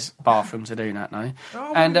upstairs bathroom to do that, no.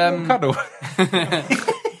 And cuddle.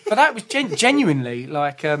 But that was genuinely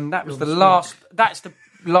like that was the last. That's the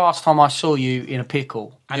last time I saw you in a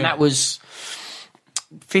pickle, and that was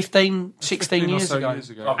 15, 16 years ago.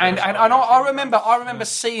 And I remember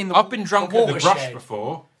seeing. I've been drunk at the Brush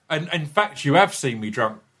before, and in fact, you have seen me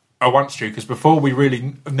drunk once, Stu, because before we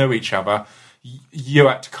really knew each other, you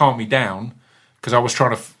had to calm me down because I was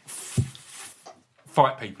trying to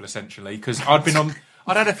fight people essentially because I'd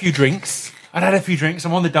had a few drinks. I'm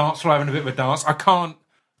on the dance floor having a bit of a dance. I can't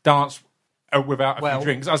dance without a few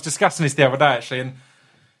drinks. I was discussing this the other day actually, and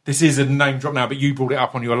this is a name drop now, but you brought it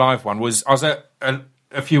up on your live one. I was at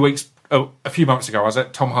a few months ago. I was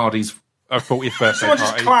at Tom Hardy's 40th birthday party.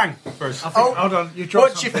 Just clang. Hold on, you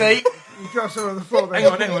dropped Watch your feet. You dropped something on the floor.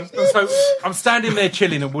 Hang on. So I'm standing there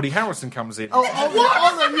chilling, and Woody Harrelson comes in. What?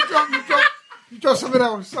 Hold on, you dropped something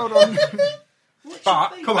else. Hold on.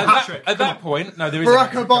 But at that point, no, there is Barack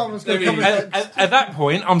Obama's going to come in. At that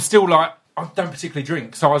point, I'm still like, I don't particularly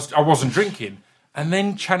drink, so I wasn't drinking. And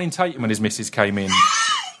then Channing Tatum and his missus came in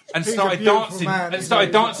and started dancing.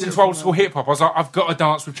 To old school hip hop. I was like, I've got to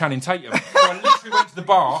dance with Channing Tatum. So I literally went to the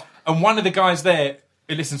bar, and one of the guys there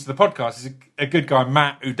who listens to the podcast is a good guy,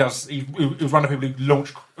 Matt, who's one of the people who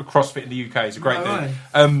launched CrossFit in the UK. He's a great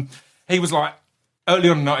dude. He was like, early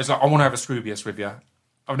on in the night, he's like, I want to have a Scroobius with you.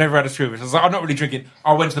 I've never had a Scroobius. I was like, I'm not really drinking.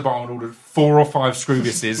 I went to the bar and ordered 4 or 5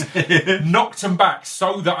 Scroobiuses, knocked them back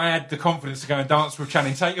so that I had the confidence to go and dance with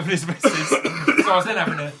Channing Tatum and his missus. So I was then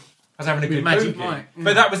having a good Magic boogie. Mike.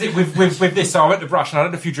 But that was it with this. So I went to Brush and I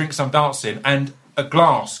had a few drinks, I'm dancing, and a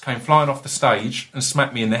glass came flying off the stage and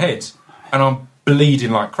smacked me in the head. And I'm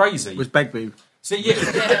bleeding like crazy. It was Begbie. So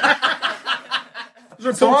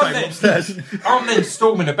so I'm then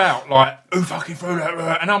storming about like, who fucking threw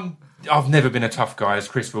that? And I've never been a tough guy, as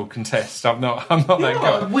Chris will contest. I'm not that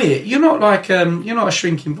guy. Weird. You're not like you're not a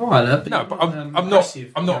shrinking violet. No, but I'm not.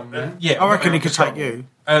 I reckon he could take you.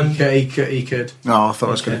 He could. No, I thought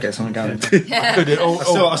I was going to get something going.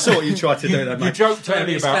 I saw what you tried to do there, mate. You joked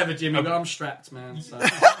earlier It's about clever, Jimmy, but I'm strapped, man. So.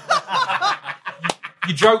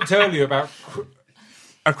 you joked earlier about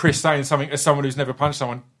Chris saying something as someone who's never punched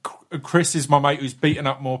someone. Chris is my mate who's beaten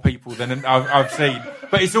up more people than I've seen,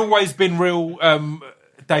 but it's always been real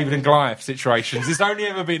David and Goliath situations. It's only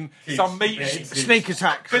ever been some meat Sneak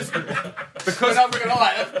attacks. because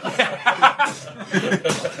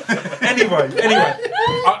anyway,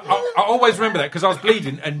 I always remember that because I was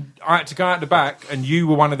bleeding and I had to go out the back, and you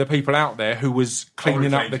were one of the people out there who was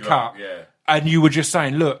cleaning up the cut, and you were just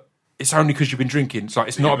saying, "Look, it's only because you've been drinking. It's like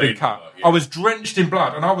it's not a big cut." I was drenched in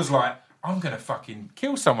blood, and I was like, "I'm gonna fucking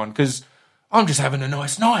kill someone because I'm just having a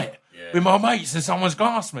nice night with my mates, and someone's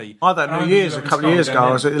glassed me." I had that a couple of years ago.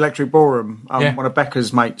 I was at the Electric Ballroom. Yeah. One of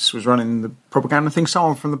Becca's mates was running the propaganda thing.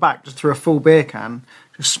 Someone from the back just threw a full beer can,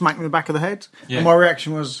 just smacked me in the back of the head. Yeah. And my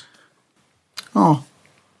reaction was, "Oh,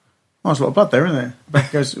 there's a lot of blood there, isn't there?"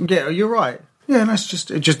 Becca goes, "Yeah, you're right. Yeah, and that's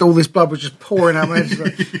just all this blood was just pouring out my head." She's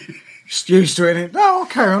like, just used to it. No, I'll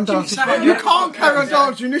carry on dancing. You can't carry on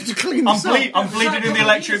dancing. You need to clean this up. I'm bleeding in the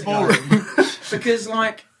Electric Ballroom. Because,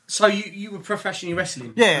 like, so you were professionally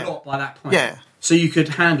wrestling Yeah. a lot by that point. Yeah. So you could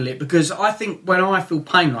handle it. Because I think when I feel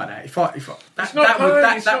pain like that, It's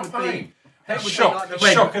not pain. It's would shock. be like the It's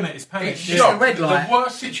red- shock, isn't it? It's pain. It's Yeah. shock. The red light. The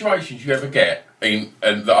worst situations you ever get and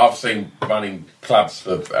that I've seen running clubs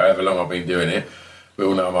for however long I've been doing it. We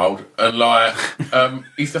all know I'm old. And like,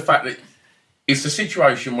 it's the fact that it's the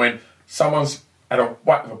situation when someone's had a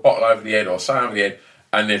whack of a bottle over the head or something over the head,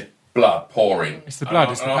 and there's blood pouring. It's the blood,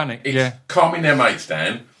 it's the panic, It's yeah. calming their mates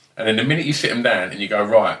down, and then the minute you sit them down and you go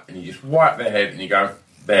right, and you just wipe their head and you go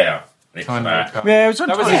there. And it's Time back. cut. Yeah, it was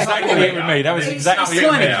That was exactly it with me. That was exactly It's it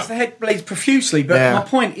with funny me. because the head bleeds profusely. But Yeah. my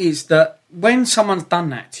point is that when someone's done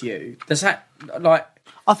that to you, does that, like...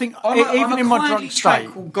 I think I'm in a my kindly, drunk state,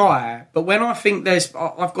 tranquil guy, but when I think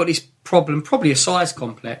I've got this problem, probably a size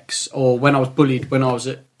complex, or when I was bullied when I was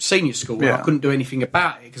at senior school, and I Yeah. couldn't do anything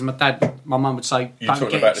about it because my mum would say, You're "Don't talking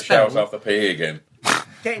get about the showers expelled." after PE again.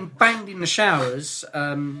 Getting banged in the showers.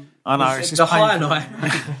 I know, was it's the just painful.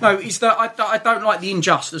 highlight. No, it's that I don't like the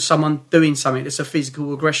injustice of someone doing something that's a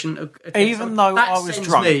physical aggression. Even though that I was sends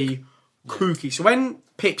drunk. me kooky. So when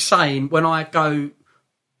Pip's saying when I go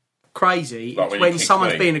crazy, Like it's when you when kick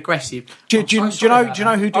someone's me. being aggressive. Do I'm you so know sorry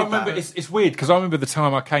about who that. did I remember that? it's weird because I remember the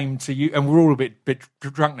time I came to you, and we're all a bit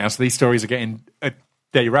drunk now, so these stories are getting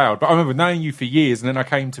derailed. But I remember knowing you for years, and then I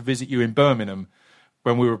came to visit you in Birmingham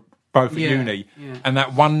when we were both at Yeah, uni. yeah. And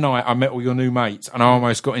that one night, I met all your new mates, and I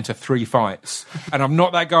almost got into 3 fights. And I'm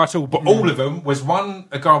not that guy at all. But all of them was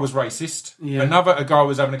a guy was racist, Yeah. a guy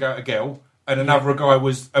was having a go at a girl. And another guy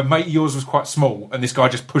was a mate of yours was quite small, and this guy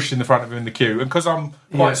just pushed in the front of him in the queue. And because I'm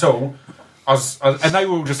quite tall, and they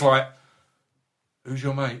were all just like, "Who's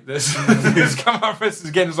your mate?" This come up for us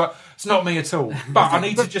again. It's like it's not me at all. But I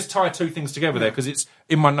need to just tie 2 things together there because it's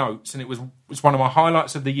in my notes, and it's one of my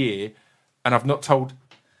highlights of the year, and I've not told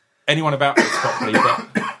anyone about this properly.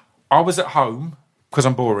 But I was at home because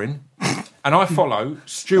I'm boring, and I follow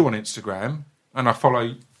Stu on Instagram, and I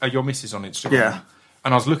follow your missus on Instagram. Yeah.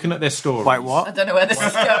 And I was looking at their stories. Wait, I what? don't know where this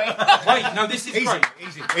is going. Wait, no, this is great.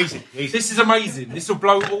 Easy. This is amazing. This will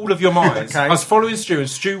blow all of your minds. Okay. I was following Stu, and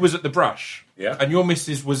Stu was at the Brush. Yeah. And your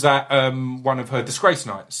missus was at one of her disgrace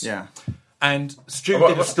nights. Yeah. And Stu What-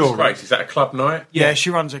 did a what's story. Disgrace? Is that a club night? Yeah, she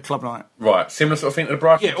runs a club night. Right, similar sort of thing to the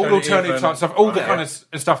Brush? Yeah, all alternative and- type stuff, all the Right. kind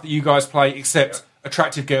of stuff that you guys play, except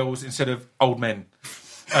attractive girls instead of old men.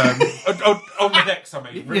 On the decks, I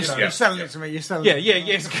mean. You know. You're selling it to me. You're selling Yeah, it.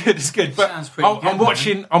 it's good. But Sounds pretty I'm good,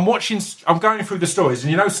 watching, I'm going through the stories,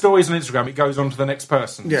 and you know, stories on Instagram, it goes on to the next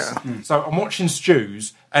person. Yeah. So I'm watching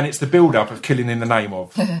Stu's, and it's the build-up of Killing in the Name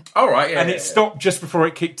of. All right, yeah. And yeah, it stopped just before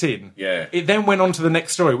it kicked in. Yeah. It then went on to the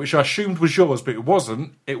next story, which I assumed was yours, but it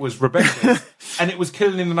wasn't. It was Rebecca's. And it was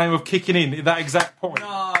Killing in the Name of Kicking In at that exact point.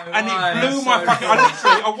 No and way, it blew that's my so fucking...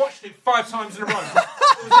 I watched it 5 times in a row. It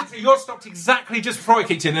was literally, yours stopped exactly just before it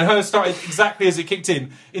kicked in, and hers started exactly as it kicked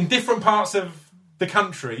in different parts of the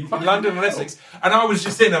country, in London and Essex. And I was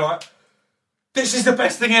just in there like... This is the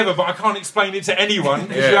best thing ever, but I can't explain it to anyone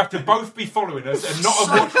because you have to both be following us and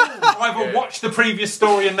not have either watched the previous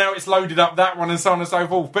story and now it's loaded up that one and so on and so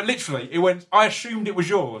forth. But literally, it went. I assumed it was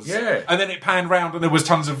yours, Yeah. and then it panned round and there was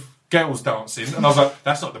tons of girls dancing, and I was like,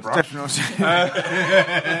 "That's not the Brush."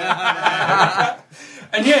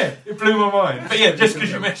 And yeah, it blew my mind. But yeah, just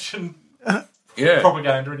because you mentioned Yeah.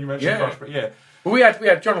 propaganda and you mentioned Yeah. Brush, but yeah, Well, we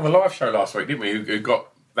had John on the live show last week, didn't we? Who got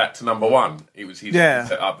that to number 1. It was his Yeah.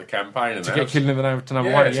 set up the campaign and to that. get Killing in the Name to number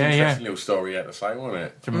yeah, one, it's an yeah. interesting little story you had to say, wasn't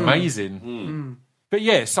it? It's amazing. But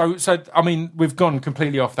yeah, so I mean, we've gone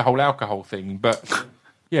completely off the whole alcohol thing, but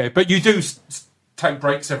yeah, but you do take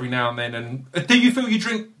breaks every now and then. And do you feel you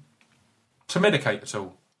drink to medicate at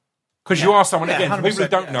all? Because you are someone Yeah, again. For people who 100%,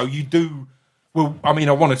 don't yeah. know, you do well, I mean,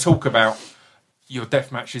 I want to talk about your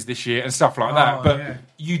death matches this year and stuff like that, but yeah.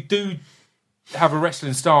 you do have a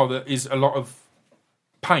wrestling style that is a lot of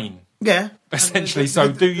pain, Yeah. essentially.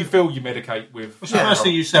 So, do you feel you medicate with? It's the first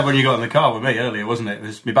thing you said when you got in the car with me earlier, wasn't it? It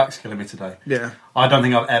was, my back's killing me today. Yeah. I don't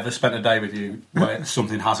think I've ever spent a day with you where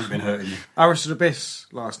something hasn't been hurting you. I wrestled Abyss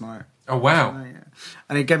last night. Oh wow! Yeah.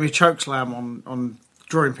 And he gave me a choke slam on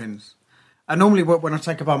drawing pins. And normally when I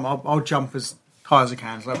take a bump, I'll jump as high as I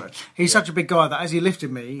can. So he's such a big guy that as he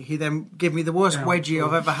lifted me, he then gave me the worst wedgie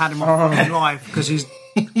I've ever had in my fucking life because he's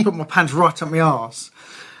put my pants right up my arse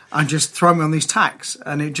and just thrown me on these tacks.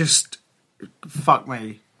 And it just fucked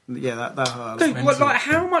me. Yeah, that hurt. Dude, like,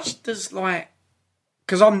 how much does, like...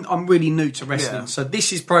 Because I'm really new to wrestling, Yeah. so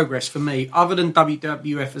this is progress for me. Other than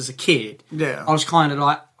WWF as a kid, Yeah. I was kind of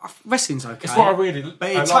like, wrestling's okay. It's what I really But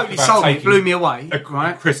I it like totally about sold me, taking blew me away, a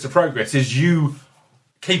right? Chris to progress is you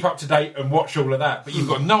keep up to date and watch all of that, but you've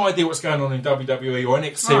got no idea what's going on in WWE or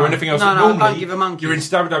NXT or No. anything else. No, no, Normally, don't give a monkey. you're into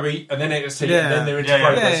WWE and then NXT Yeah. and then they're into Yeah, yeah.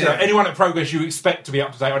 progress. Yeah, You know, yeah. anyone at progress you expect to be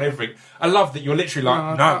up to date on everything. I love that you're literally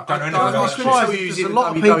like, no, don't know anything I about was that. quite- shit. There's using a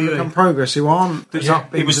lot of WWE. people who come progress who aren't. Yeah.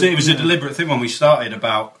 It was a deliberate thing when we started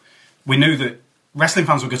about, we knew that wrestling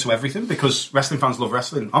fans would go to everything because wrestling fans love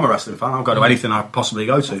wrestling. I'm a wrestling fan. I'll go to anything I possibly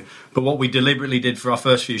go to. But what we deliberately did for our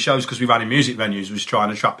first few shows, because we ran in music venues, was try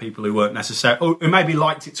and attract people who weren't necessarily, who maybe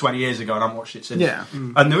liked it 20 years ago and haven't watched it since. Yeah.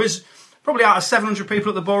 And there is probably out of 700 people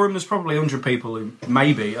at the ballroom, there's probably 100 people who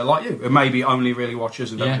maybe are like you, who maybe only really watch us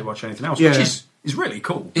and don't Yeah. really watch anything else, Yeah. which is really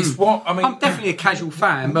cool. It's what I mean. I'm definitely a casual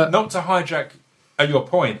fan, but... Not to hijack your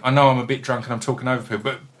point. I know I'm a bit drunk and I'm talking over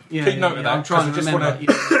people, but keep note of that. I'm trying to 'cause I remember.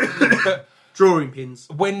 just wanna- Drawing pins.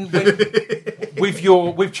 when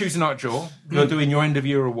with Tuesday Night Jaw, you're doing your end of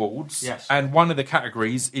year awards, Yes. and one of the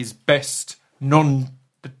categories is best non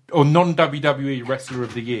WWE wrestler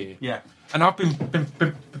of the year. Yeah. And I've been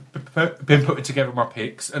putting together my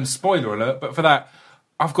picks, and spoiler alert, but for that,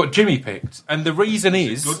 I've got Jimmy picked, and the reason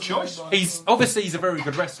is Good choice. He's a very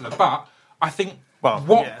good wrestler, but I think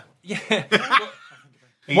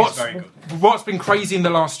He's very good. What's been crazy in the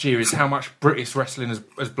last year is how much British wrestling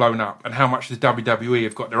has blown up and how much the WWE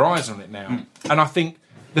have got their eyes on it now. And I think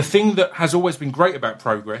the thing that has always been great about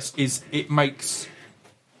Progress is it makes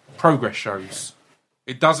Progress shows.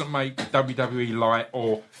 It doesn't make WWE light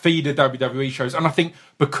or feeder WWE shows. And I think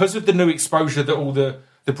because of the new exposure that all the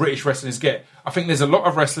British wrestlers get, I think there's a lot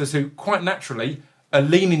of wrestlers who quite naturally are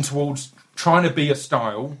leaning towards trying to be a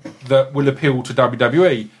style that will appeal to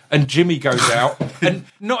WWE. And Jimmy goes out, and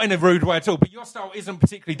not in a rude way at all, but your style isn't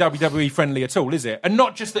particularly WWE friendly at all, is it? And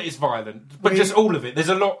not just that it's violent, but just all of it. There's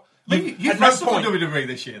a lot. You've at no wrestled for point. WWE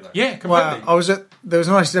this year, though. Yeah, completely. Well, I was there was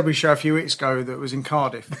an ICW show a few weeks ago that was in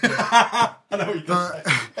Cardiff. I know what you're saying.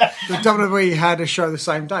 The WWE had a show the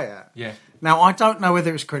same day at. Yeah. Now, I don't know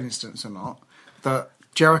whether it's coincidence or not that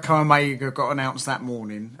Jericho and Omega got announced that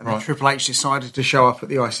morning and then Right. Triple H decided to show up at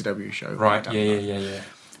the ICW show. I Right, don't yeah, know. yeah.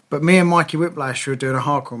 But me and Mikey Whiplash were doing a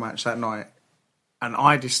hardcore match that night, and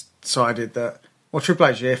I decided that, well, Triple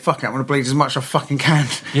H, yeah, fuck it, I'm going to bleed as much as I fucking can.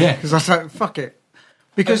 Yeah. Because I don't, fuck it.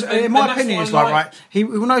 Because And in my that's opinion, what it's I like, like. right, he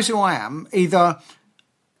knows who I am. Either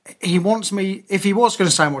he wants me, if he was going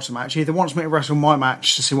to say and watch the match, he either wants me to wrestle my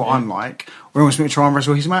match to see what I'm like, or he wants me to try and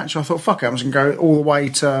wrestle his match. I thought, fuck it, I'm just going to go all the way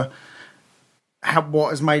to what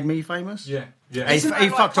has made me famous. Yeah, yeah. He Isn't that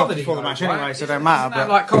fucked off comedy, before the though, match right? anyway, so it don't matter. Isn't that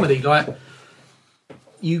But like comedy? Like,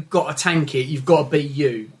 you've got to tank it. You've got to be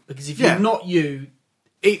you. Because if Yeah. you're not you,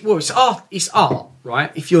 it's art. It's art,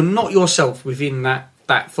 right? If you're not yourself within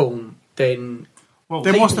that form, then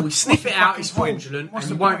then what's the will sniff it out. It's fucking point? fraudulent, What's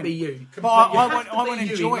and the you won't point? be you. But I You have want to to be you in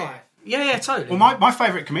enjoy it. life. Yeah, totally. Well, my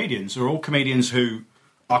favourite comedians are all comedians who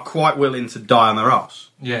are quite willing to die on their arse.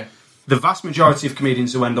 Yeah. The vast majority of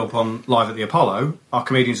comedians who end up on Live at the Apollo are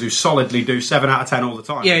comedians who solidly do 7 out of 10 all the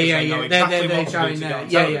time. yeah, because yeah, they know yeah. exactly They're what to do going to there. get on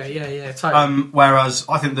Yeah, television. yeah. Totally. Whereas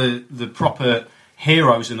I think the proper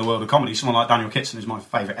heroes in the world of comedy, someone like Daniel Kitson, who's my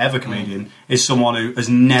favourite ever comedian, is someone who has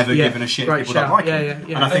never Yeah, given a shit if great people don't shout. like Yeah, him.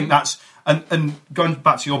 yeah. And I think that's... And going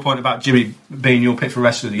back to your point about Jimmy being your pick for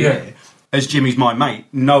Wrestler of the Year, as Jimmy's my mate,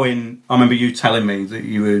 knowing... I remember you telling me that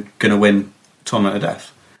you were going to win Tournament of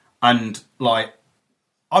Death. And, like,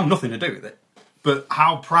 I'm nothing to do with it. But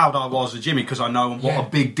how proud I was of Jimmy, because I know what a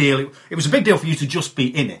big deal... It was a big deal for you to just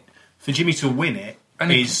be in it. For Jimmy to win it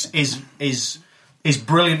is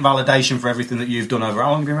brilliant validation for everything that you've done over...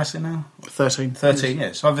 How long have you been wrestling now? 13. 13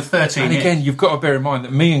 years. So over 13 And years. again, you've got to bear in mind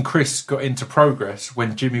that me and Chris got into Progress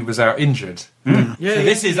when Jimmy was out injured. So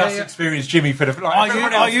this is us experienced Jimmy for the... Like,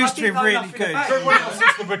 everyone else- used to be really good. Everyone else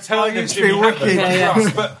is the return of used to be Jimmy wicked.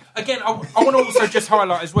 Hammond. But again, I want to also just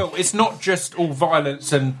highlight as well, it's not just all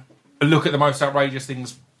violence and look at the most outrageous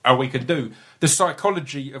things how we can do. The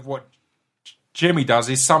psychology of what Jimmy does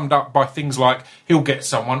is summed up by things like he'll get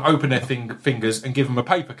someone, open their fingers and give them a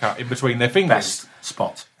paper cut in between their fingers. Best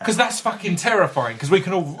spot. Because that's fucking terrifying, because we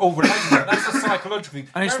can all relate to that. That's a psychological thing.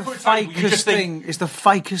 And it's Going the for a table, you fakest just think- thing. It's the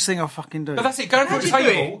fakest thing I fucking do. But that's it, going through a Do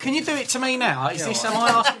table... it. Can you do it to me now? Is this, am I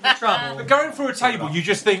asking for trouble? But going through a table, you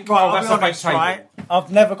just think, Right, oh, I'll that's be a fake honest, table. right?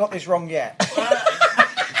 I've never got this wrong yet.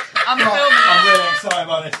 I'm filming. I'm really excited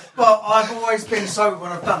about this. Well, I've always been sober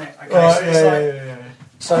when I've done it. Okay,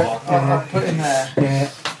 so I put in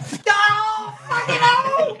there.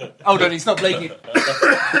 Hold on, he's not bleeding.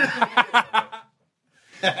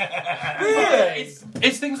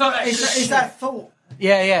 It's things like that. It's that thought.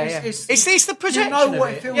 Yeah. It's- It's the projection. You know of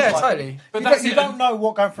what it feels yeah, like. totally. But You don't know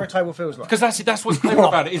what going for a table feels like. Because that's what's clever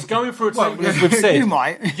about it. Is going through a table, as we've said. You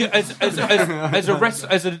might. you- as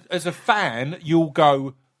a fan, you'll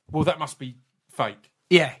go, well, that must be fake.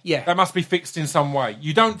 Yeah. That must be fixed in some way.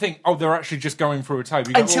 You don't think, oh, they're actually just going through a table.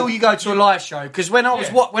 You go, Until "Oh, you go to a live show, because when I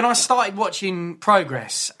was Yeah. when I started watching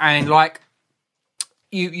Progress, and like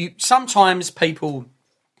you sometimes people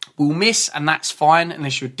will miss, and that's fine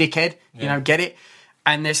unless you're a dickhead, you know, get it.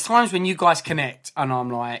 And there's times when you guys connect, and I'm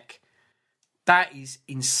like, that is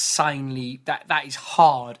insanely that is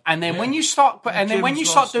hard. And then when you start, and then when you Jim's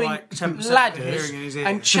start lost, doing like, 10% of ladders hearing in his ear.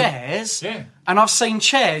 and chairs, Yeah. and I've seen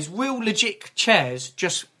chairs, real legit chairs,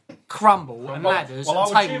 just crumble, and ladders Well,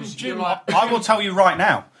 and I would- tables. Jim, You're like, I will tell you right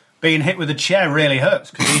now, being hit with a chair really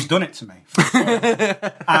hurts because he's done it to me.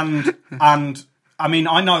 and I mean,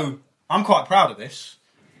 I know I'm quite proud of this.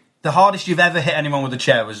 The hardest you've ever hit anyone with a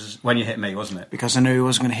chair was when you hit me, wasn't it? Because I knew he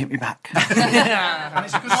wasn't going to hit me back. And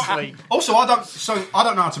it's because also I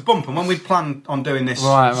don't know how to bump. And when we planned on doing this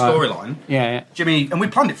Right. storyline, yeah. Jimmy, and we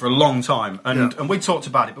planned it for a long time, and we talked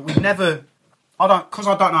about it, but we never. I don't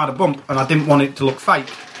know how to bump, and I didn't want it to look fake.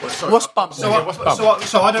 What's bump? So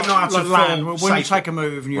I don't know how to Like land. fall When you safe. take a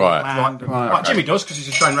move and you Right. land. Right, Jimmy does because he's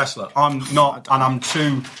a trained wrestler. I'm not, and I'm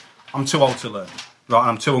too old to learn. Right,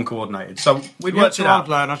 I'm too uncoordinated. So we You worked had it to out.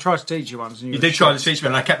 learn. I tried to teach you once. And You did try to teach me,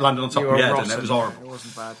 and I kept landing on top You of were my head, Ross, and it was It horrible.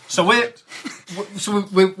 wasn't bad. So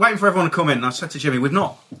we're waiting for everyone to come in, and I said to Jimmy, "We've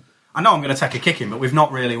not. I know I'm going to take a kick in, but we've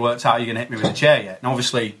not really worked out how you're going to hit me with a chair yet. And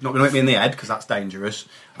obviously, not going to hit me in the head because that's dangerous.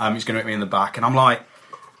 He's going to hit me in the back." And I'm like,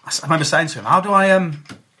 I remember saying to him, "How do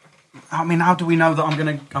how do we know that I'm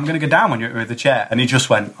going to go down when you're with the chair?" And he just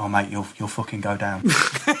went, "Oh mate, you'll fucking go down,"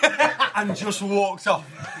 and just walked off.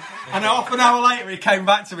 And half an hour later, he came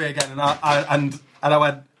back to me again, and I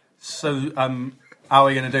went, "So, how are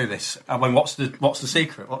we going to do this?" I went, "What's the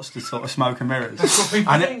secret? What's the sort of smoke and mirrors?"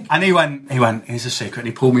 And he went, "Here's a secret." And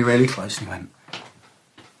he pulled me really close, and he went,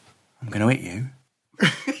 "I'm going to hit you."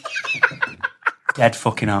 Dead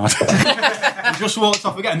fucking hard. And just walked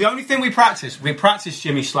off again. And the only thing we practiced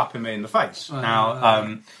Jimmy slapping me in the face. Now,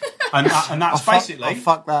 and that's basically.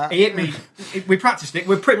 fuck that. He hit me. We practiced it.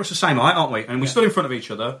 We're pretty much the same height, aren't we? And we stood in front of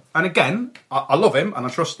each other. And again, I love him and I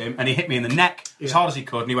trust him. And he hit me in the neck as hard as he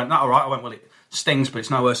could. And he went, "That all right?" I went, "Well, it stings, but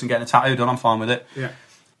it's no worse than getting a tattoo done. I'm fine with it." Yeah.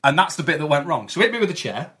 And that's the bit that went wrong. So he hit me with the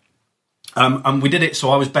chair. And we did it. So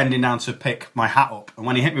I was bending down to pick my hat up. And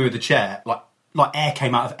when he hit me with the chair, like air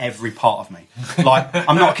came out of every part of me. Like,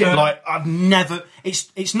 I'm not kidding. Like, I've never.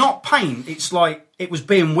 It's not pain. It's like it was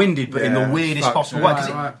being winded, but in the Yeah, weirdest fuck, possible yeah. way. 'Cause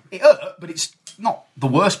Right. it hurt, but it's not the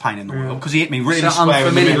worst pain in the world because he hit me really It's square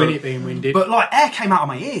in the unfamiliar middle. with it being winded. But like air came out of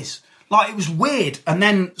my ears. Like it was weird. And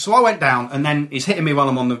then so I went down, and then he's hitting me while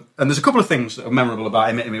I'm on the. And there's a couple of things that are memorable about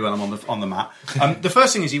him hitting me when I'm on the mat. The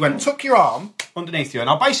first thing is he went, "Tuck your arm underneath you," and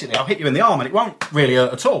I'll hit you in the arm, and it won't really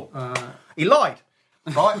hurt at all. He lied,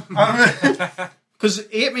 right? Because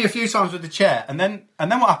he hit me a few times with the chair, and then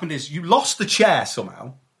what happened is you lost the chair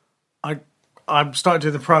somehow. I started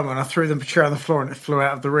doing the promo and I threw the chair on the floor and it flew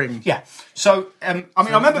out of the ring. Yeah. So I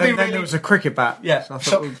remember being Then really. there was a cricket bat. Yeah. So I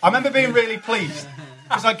So thought I remember being really pleased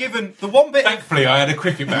because I'd given the one bit. Thankfully, I had a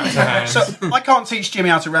cricket bat to hand. So I can't teach Jimmy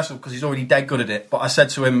how to wrestle because he's already dead good at it. But I said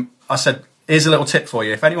to him, "Here's a little tip for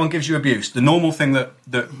you. If anyone gives you abuse, the normal thing that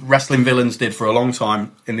wrestling villains did for a long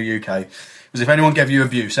time in the UK was if anyone gave you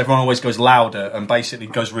abuse, everyone always goes louder and basically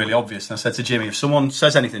goes really obvious." And I said to Jimmy, if someone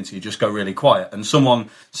says anything to you, just go really quiet. And someone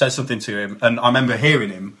says something to him, and I remember hearing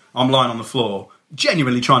him, I'm lying on the floor,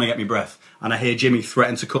 genuinely trying to get me breath, and I hear Jimmy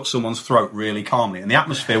threaten to cut someone's throat really calmly. And the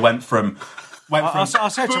atmosphere went from... I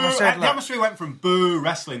said to him, I said, the look, atmosphere went from boo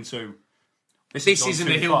wrestling to... This isn't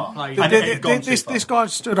a hill play. And it had gone too far. this guy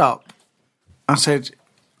stood up. I said,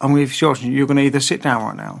 "I'm going to give you your option. You're going to either sit down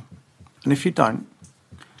right now, and if you don't,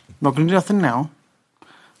 I'm not going to do nothing now,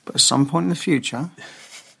 but at some point in the future, I'm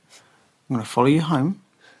going to follow you home,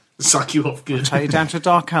 Suck you off good. Take you down to a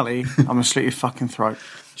dark alley. I'm gonna slit your fucking throat.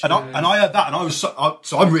 And I heard that, and I was so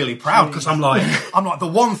I'm really proud because I'm like the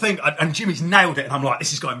one thing, and Jimmy's nailed it, and I'm like,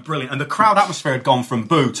 this is going brilliant. And the crowd atmosphere had gone from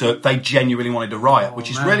boo to they genuinely wanted to riot, which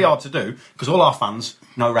is really hard to do because all our fans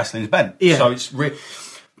know wrestling's bent. Yeah. So it's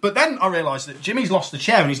But then I realised that Jimmy's lost the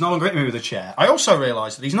chair and he's no longer hitting me with a chair. I also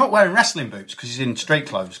realised that he's not wearing wrestling boots because he's in street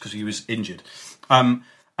clothes because he was injured.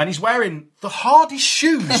 And he's wearing the hardest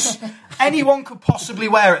shoes anyone could possibly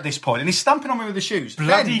wear at this point. And he's stamping on me with the shoes.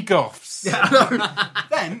 Bloody goths. Yeah, I know.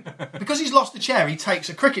 Then, because he's lost the chair, he takes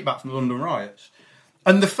a cricket bat from the London riots.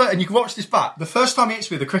 And and you can watch this bat. The first time he hits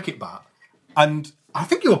me with a cricket bat, and I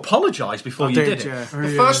think you apologised before you did it. Yeah.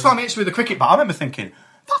 The first time he hits me with a cricket bat, I remember thinking,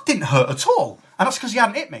 that didn't hurt at all. And that's because he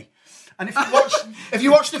hadn't hit me. And if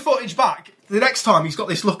you watch the footage back, the next time he's got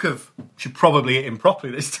this look of, should probably hit him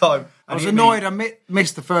properly this time. I was annoyed. I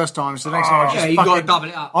missed the first time, so the next time I just you got to double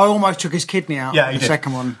it up. I almost took his kidney out. Yeah, he the did.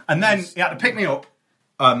 second one. And then he had to pick me up.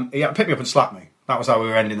 He had to pick me up and slap me. That was how we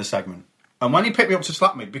were ending the segment. And when he picked me up to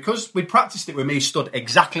slap me, because we'd practiced it with me stood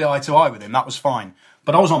exactly eye to eye with him, that was fine.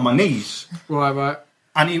 But I was on my knees. Right.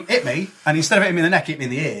 And he hit me, and instead of hitting me in the neck, he hit me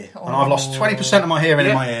in the ear. And I've lost 20% of my hearing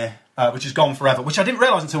in my ear, which is gone forever, which I didn't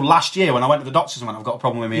realise until last year when I went to the doctors and went, I've got a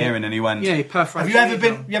problem with my hearing, and he went, Yeah, he perforated have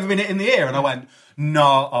your you ever been hit in the ear? And I went,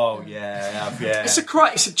 no, oh yeah, I have, yeah.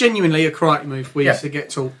 It's genuinely a karate move we used to get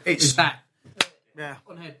to. It's that. Yeah.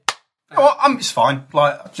 On head. Oh, it's fine.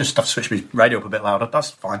 Like, I just have to switch my radio up a bit louder. That's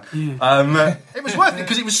fine. It was worth it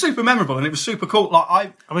because it was super memorable and it was super cool.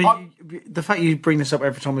 Like, I mean, the fact you bring this up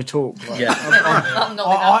every time we talk. Like, yeah. I'm not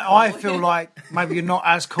I feel like maybe you're not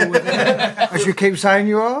as cool with it as you keep saying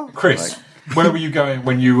you are. Chris, where were you going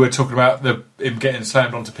when you were talking about him getting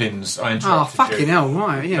slammed onto pins? I interrupted Oh, fucking you. hell,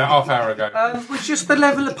 right, yeah. About half hour ago. Was just the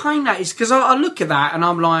level of pain that is, because I look at that and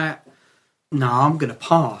I'm like, no, I'm going to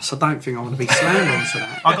pass. I don't think I want to be slammed onto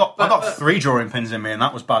that. I got 3 drawing pins in me and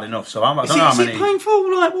that was bad enough. So I don't know how Is many. it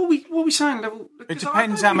painful? Like, what we saying? Level? It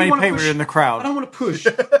depends how many people are in the crowd. I don't want to push.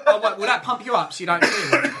 Will that pump you up so you don't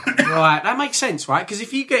feel it? Right, that makes sense, right? Because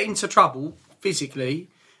if you get into trouble physically,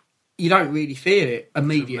 you don't really feel it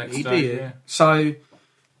immediately, Next do day, you? yeah. So,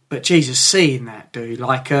 but Jesus, seeing that, dude,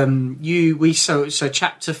 like, so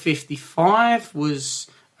chapter 55 was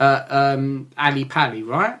Ali Pally,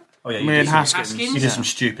 right? Oh yeah, Me and Haskins. Haskins. You did some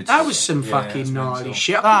stupid That stuff. was some fucking that's gnarly mental.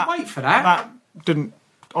 shit. I That- couldn't wait for that. That didn't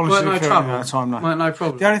honestly Weren't no feel trouble. at the time. No. Weren't no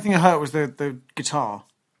problem. The only thing that hurt was the guitar.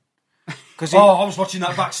 Because I was watching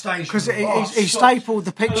that backstage. he stapled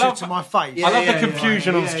the picture to my face. I love the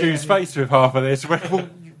confusion on Stu's face with half of this.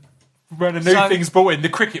 When a new thing's brought in, the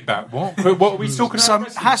cricket bat. What are we talking So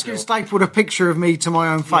about? Haskins stapled a picture of me to my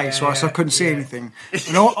own face, right, so I couldn't see anything.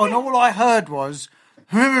 And all I heard was,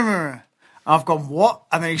 I've gone, what?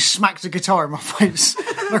 And then he smacked the guitar in my face.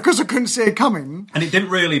 Because I couldn't see it coming. And it didn't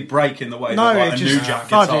really break in the way No, that like, it a just New Jack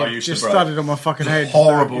guitar thudded, used just to break. thudded on my fucking head.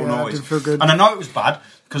 Horrible Yeah, noise. It didn't feel good. And I know it was bad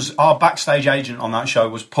because our backstage agent on that show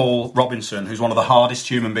was Paul Robinson, who's one of the hardest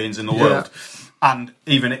human beings in the world. And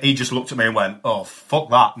even he just looked at me and went, "Oh, fuck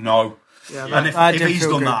that, no." Yeah, and that if did he's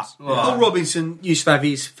feel done good. that, Paul Robinson used to have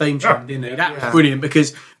his theme tune, didn't he? That was brilliant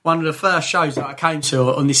because one of the first shows that I came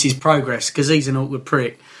to on This Is Progress, because he's an awkward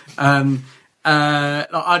prick.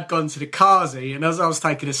 I'd gone to the Kazi, and as I was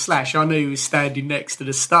taking a slash, I knew he was standing next to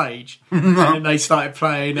the stage, and then they started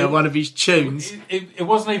playing one of his tunes. It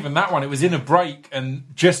wasn't even that one. It was in a break, and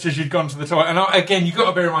just as you'd gone to the toilet. And again, you've got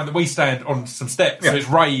to bear in mind that we stand on some steps, so it's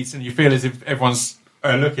raised, and you feel as if everyone's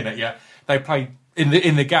looking at you. They played in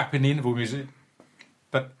the gap in the interval music,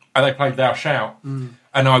 but they played "Thou Shalt," and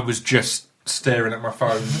I was just staring at my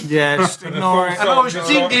phone. Yeah, just ignore it. And I was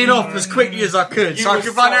jingling off as quickly as I could, so I were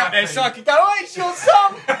could run so out there, happy. so I could go, "Oh, it's your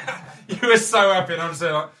song!" You were so happy, and I was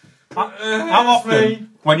like, How often,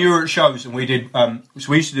 when you were at shows and we did, so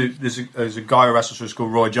we used to do, there's a guy who wrestles for us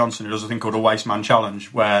called Roy Johnson who does a thing called a Waste Man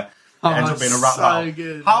Challenge where it ends up being a rap so battle.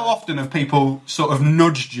 good. How often have people sort of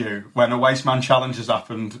nudged you when a Waste Man Challenge has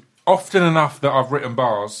happened? often enough that I've written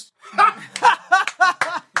bars.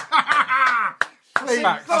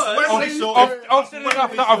 Often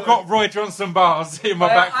enough that I've got Roy Johnson bars in my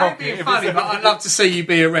back I'd pocket. be funny, but I'd love to see you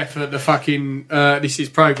be a ref at the fucking This Is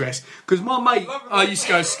Progress. Because my mate I used to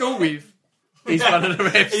go to school with, he's one of the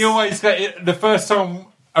refs. He always the first time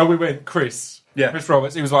we went, Chris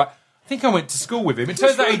Roberts, he was like, I think I went to school with him. It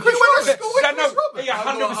turns out he Chris went to school with Chris Roberts? he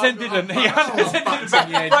 100% didn't. He 100% didn't. Back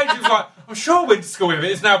in the day, he was like, I'm sure I went to school with him.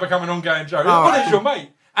 It's now become an ongoing joke. What is your mate?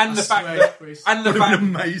 And the fact that,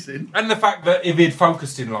 Amazing. and the fact that if he'd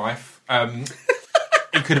focused in life, it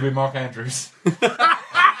could have been Mark Andrews.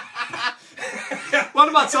 One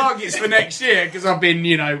of my targets for next year, because I've been,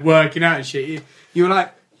 working out and shit, you were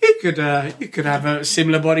like, You could have a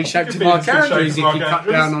similar body shape to Mark Andrews if you cut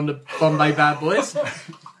down on the Bombay Bad Boys.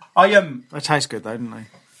 They taste good though, don't they?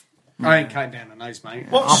 I ain't cutting down on those, mate.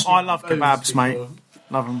 I love kebabs, mate.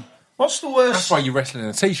 Love them. What's the worst? That's why you're wrestling in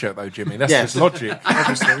a t-shirt, though, Jimmy. That's just logic.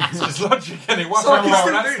 Obviously. It's just logic, isn't it? What's Do wrong with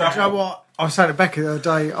that you stuff? know what? I was saying to Becca the other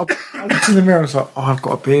day. I looked in the mirror. I was like, "Oh, I've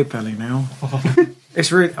got a beer belly now."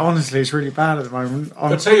 It's really, honestly, it's really bad at the moment.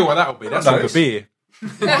 I'll tell you what that'll be. That's like a beer. I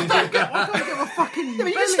can't get my fucking. You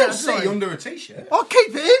can belly still out, see sorry. under a t-shirt. I'll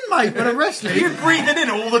keep it in, mate, when I'm wrestling. You're breathing in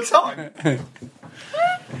all the time.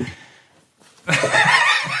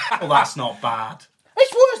 Well, that's not bad.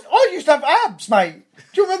 It's worse. I used to have abs, mate.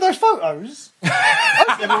 Do you remember those photos?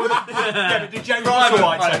 Yeah, but did James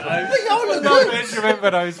Musselwhite took them? I look I good. don't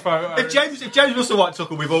remember those photos. If James Musselwhite took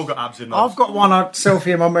them, we've all got abs in those. I've got one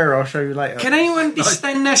selfie in my mirror. I'll show you later. Can anyone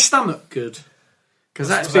distend their stomach good? Because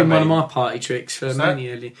that's What's been that one of mean? my party tricks for many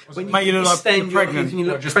years. When Mate, you look like distend you're your- pregnant. you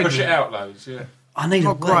look Just pregnant. push it out loads, yeah. I need a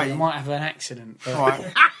Not wee. great. I might have an accident. but-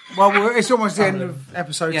 Right. Well, it's almost the end of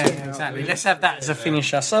episode Yeah, 2. now. exactly. Let's have that as a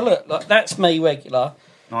finisher. So look, that's me regular.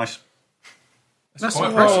 Nice. That's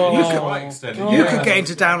Quite all right. impressive. You Quite could, extended, you yeah. could get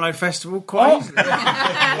into Download Festival quite easily. Good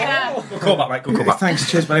callback, mate. Good callback.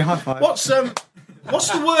 Thanks, cheers, buddy. High five. What's the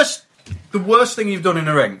worst thing you've done in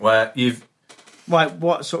a ring where you've Wait,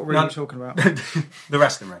 what sort of ring are you talking about? the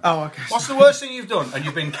wrestling ring? Oh, okay. What's the worst thing you've done and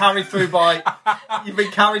you've been carried through by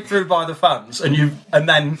the fans and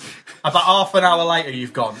then about half an hour later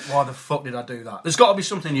you've gone, why the fuck did I do that? There's got to be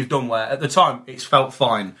something you've done where at the time it's felt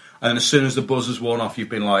fine and as soon as the buzz has worn off you've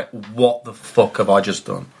been like, what the fuck have I just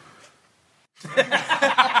done?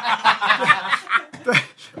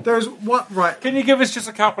 There's what, right? Can you give us just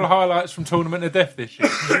a couple of highlights from Tournament of Death this year?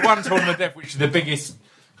 There's one Tournament of Death, which is the biggest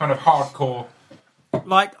kind of hardcore.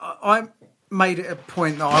 Like, I made it a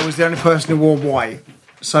point that I was the only person who wore white,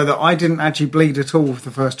 so that I didn't actually bleed at all for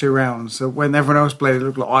the first 2 rounds. So when everyone else bled, it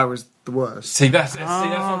looked like I was the worst. See, that's what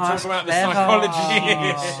I'm talking about, the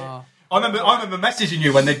psychology. I remember messaging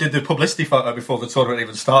you when they did the publicity photo before the tournament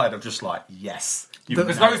even started. I'm just like, yes.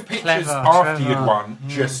 Because those pictures after you'd won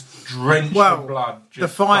just drenched in blood. The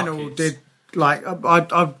Just final buckets. did, like,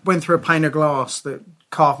 I went through a pane of glass that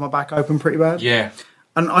carved my back open pretty bad. Yeah.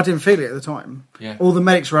 And I didn't feel it at the time. Yeah. All the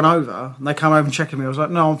medics ran over and they came over and checked me. I was like,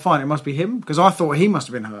 no, I'm fine. It must be him. Because I thought he must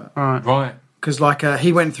have been hurt. Right. Because, like,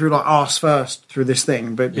 he went through, like, arse first through this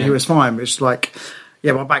thing, but he was fine. But it's like,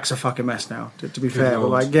 yeah, my back's a fucking mess now, to be fair. But,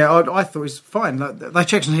 Lord. like, yeah, I thought he's fine. Like, they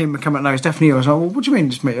checked on him and come out, no, it's definitely you. I was like, well, what do you mean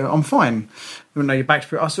it's me? I'm fine. They went, no, your back's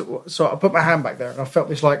pretty... So I put my hand back there and I felt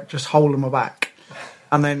this, like, just hole in my back.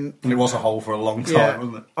 And then... And it was a hole for a long time, Yeah,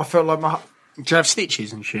 wasn't it? I felt like my... Do you have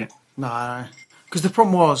stitches and shit? No. Because the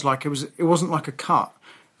problem was, like, it wasn't like a cut.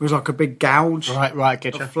 It was like a big gouge. Right,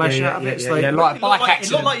 get you. Flesh out of it. It's like- like a bike It looked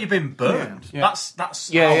accident. like you've been burned. Yeah.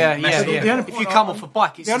 That's Yeah. The only If you come off a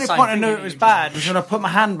bike, it's The only same point I thing, knew isn't it was bad was when I put my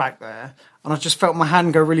hand back there and I just felt my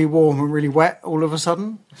hand go really warm and really wet all of a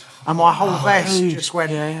sudden. And my whole vest just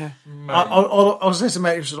went... I was listening to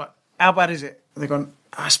mate, it was like, how bad is it? And they're going,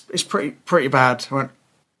 it's pretty bad. I went,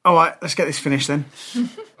 all right, let's get this finished then. So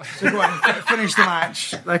we went and finished the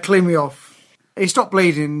match. They cleaned me off. He stopped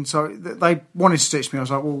bleeding, so they wanted to stitch me. I was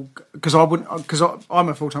like, well, because I'm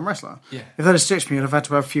a full-time wrestler. Yeah. If they'd have stitched me, I'd have had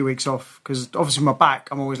to have a few weeks off because obviously my back,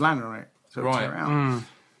 I'm always landing on it. So it'll tear it out.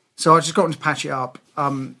 So I just got him to patch it up.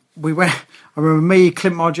 We went. I remember me,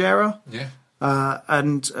 Clint Margera,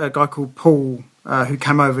 and a guy called Paul who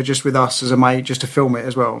came over just with us as a mate just to film it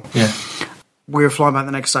as well. Yeah. We were flying back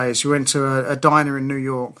the next day, so we went to a diner in New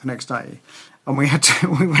York the next day, and we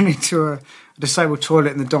went into a disabled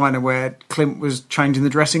toilet in the diner where Clint was changing the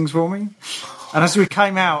dressings for me. And as we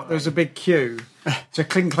came out, there was a big queue. So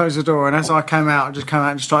Clint closed the door, and as I came out, I just came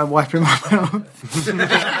out and just started wiping my mouth.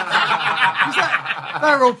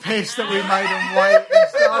 They're all pissed that we made them wait and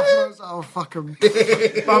stuff. I was like, oh, fuck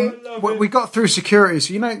them. We got through security,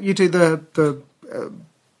 so you do the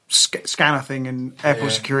scanner thing in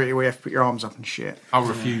airport security where you have to put your arms up and shit. I'll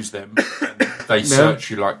refuse them. They search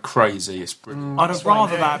you like crazy. It's brilliant. I'd have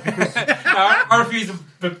rather that because I refuse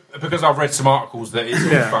them because I've read some articles that it's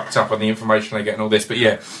all fucked up on the information they get and all this. But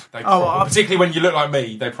yeah, particularly when you look like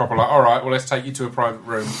me, they proper like, all right, well, let's take you to a private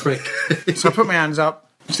room. So I put my hands up,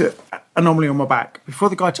 anomaly on my back. Before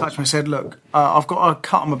the guy touched me, I said, look, I've got a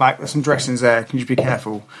cut on my back, there's some dressings there, can you be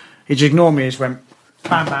careful? He just ignored me, he just went,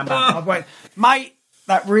 bam, bam, bam. I went, mate,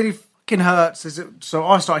 that really fucking hurts. So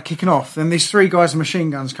I started kicking off. Then these 3 guys with machine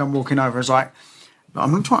guns come walking over. I was like,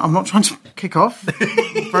 I'm not trying to kick off.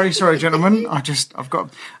 Very sorry, gentlemen. I've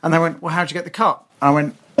got... And they went, well, how'd you get the cut? I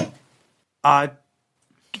went,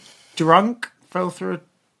 drunk, fell through a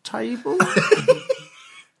table.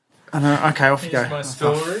 Okay, off you go. Here's my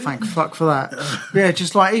story. Thank fuck for that. Yeah,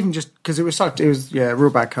 just because it was a real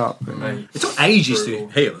bad cut. But, It took ages to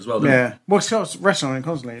heal as well, didn't yeah, well, because I was wrestling on it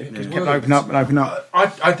constantly. It just kept opening up and opening up.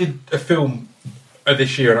 I did a film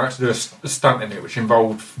this year, and I had to do a stunt in it, which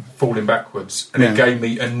involved falling backwards, and it gave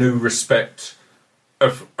me a new respect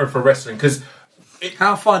for wrestling. Because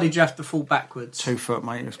How far did you have to fall backwards? 2 foot,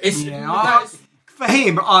 mate. For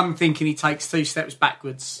him, I'm thinking he takes 2 steps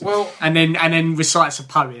backwards. Well- and then recites a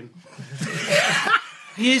poem.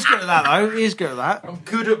 He is good at that, though. He is good at that. I'm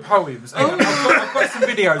good at poems. And I've got some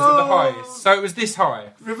videos at the highest, so it was this high.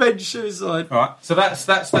 Revenge suicide. All right, so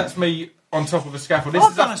that's me on top of a scaffold.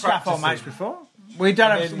 I've done a scaffold match before. We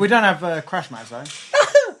don't have crash mats, though.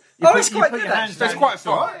 That's quite good, hands That's down. quite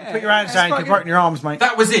fun. Put your hands down, you've broken your arms, mate.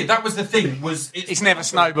 That was it. That was the thing. It's never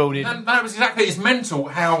snowboarded. And that was exactly. It's mental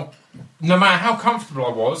how, no matter how comfortable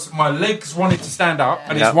I was, my legs wanted to stand up,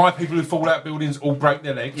 and it's why people who fall out of buildings all break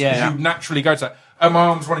their legs. Yeah. You naturally go to that. And my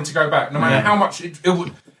arms wanted to go back, no matter how much it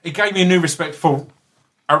gave me a new respect for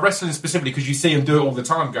wrestling specifically, because you see them do it all the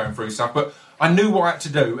time, going through stuff. But I knew what I had to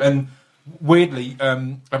do, and weirdly,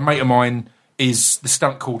 a mate of mine is the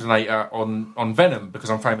stunt coordinator on Venom,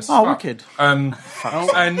 because I'm famous. Oh, as fuck. wicked. And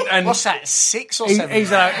What's that, 6 or He's 7?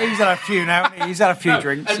 had a few now. He's had a few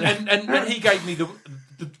drinks. And he gave me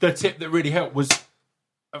the tip that really helped was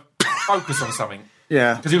focus on something.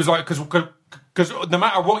 Yeah. Because he was like, because no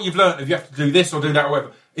matter what you've learned, if you have to do this or do that or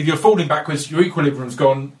whatever, if you're falling backwards, your equilibrium's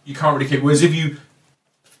gone, you can't really keep. Whereas if you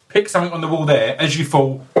pick something on the wall there, as you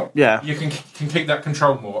fall, you can keep that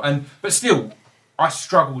control more. But still, I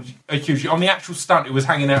struggled hugely. On the actual stunt, it was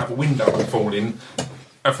hanging out of a window and falling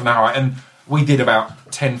from the height. And we did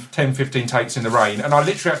about 10, 15 takes in the rain. And I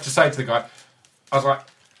literally had to say to the guy, I was like,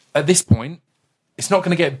 at this point, it's not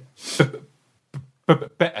going to get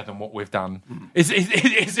better than what we've done. It's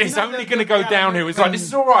only going to go downhill. It's like, this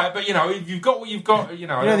is all right, but, if you've got what you've got, You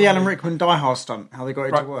know the Alan Rickman Die Hard stunt, how they got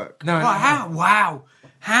it to work? No, How? Wow.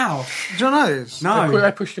 How? Do you know this? No.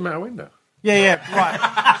 They pushed him out a window. Yeah, right.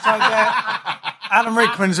 So Alan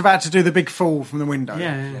Rickman's about to do the big fall from the window.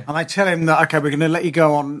 Yeah. And they tell him that, okay, we're going to let you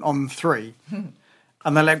go on 3. And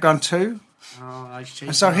they let him go on 2. Oh, those cheap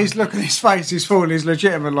And so he's looking at his face, he's falling, he's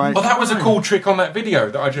legitimate like... Well, that was a cool trick on that video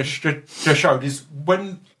that I just showed, is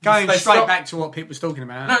when... Going they straight stop- back to what people was talking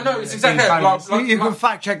about. No, it's exactly like you can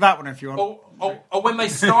fact check that one if you want. or when they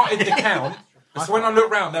started the count. So when I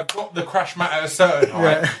look round, they've got the crash mat at a certain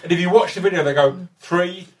height, and if you watch the video, they go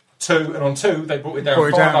 3, 2, and on 2 they brought it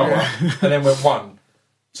down far lower, and then went 1.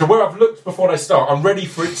 So where I've looked before they start, I'm ready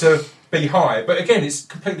for it to be high. But again, it's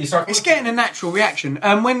completely psychological. It's getting a natural reaction.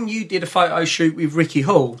 When you did a photo shoot with Ricky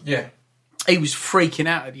Hall, he was freaking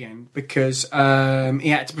out at the end because he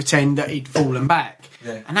had to pretend that he'd fallen back.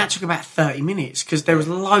 Yeah. And that took about 30 minutes because there was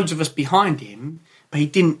loads of us behind him, but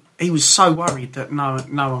he was so worried that no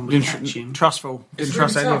one would catch him. Trustful. Didn't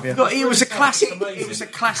trust any of you. But it was a classic. It was a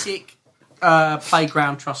classic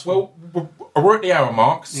playground trust. Well, we're at the hour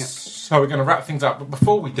mark, so we're going to wrap things up. But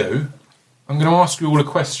before we do, I'm going to ask you all a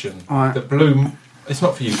question that blew... It's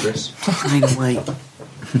not for you, Chris. I need to wait.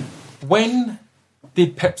 When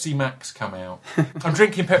did Pepsi Max come out? I'm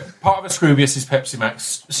drinking part of Ascrubius is Pepsi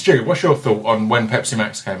Max. Stu, what's your thought on when Pepsi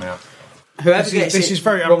Max came out? Whoever gets this it is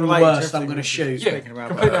very wrong unrelated to worst, I'm everything going to shoot. Yeah, about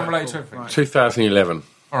completely unrelated to everything. 2011.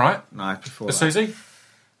 All right. No, before that. Susie?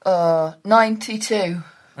 92.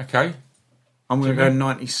 Okay. I'm going to go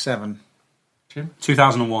 97.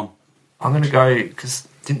 2001. I'm going to go, because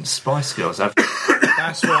didn't Spice Girls have...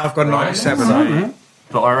 That's what I've got 97.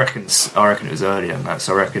 But I reckon it was earlier than that,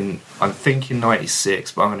 so I'm thinking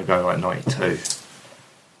 96, but I'm going to go like 92.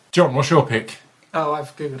 John, what's your pick? Oh,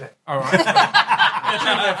 I've googled it. All right. Let's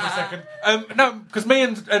leave it there for a second. No, because me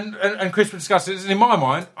and Chris were discussing this, and in my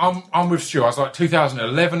mind, I'm with Stu. I was like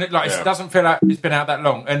 2011. It doesn't feel like it's been out that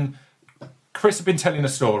long. And Chris had been telling a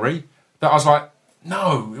story that I was like,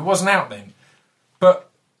 no, it wasn't out then.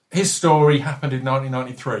 But his story happened in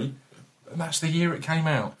 1993. And that's the year it came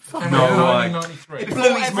out. Came out in 1993. It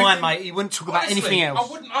blew his mind, mate. He wouldn't talk about anything else.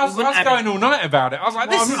 I was going all night about it. I was like,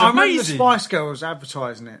 this is I remember the amazing. Spice Girls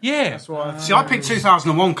advertising it. Yeah. That's why. See, I picked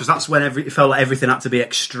 2001 because that's when it felt like everything had to be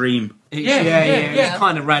extreme. Yeah. It was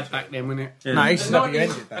kind of rad back then, wasn't it? No, ECW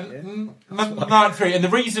ended that year. 93. And the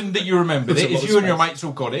reason that you remembered it is you and your mates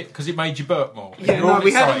all got it because it made you burp more. Yeah, You're all no,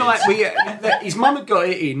 we had a excited. night. His mum had got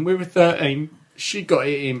it in. We were 13. She got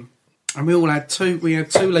it in, and we all had 2. We had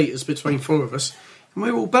 2 litres between 4 of us, and we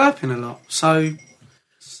were all burping a lot. So,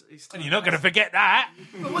 And you're not going to forget that.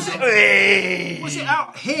 Was it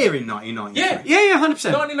out here in 1993? Yeah. yeah,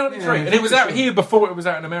 100%. 1993. And it was out here before it was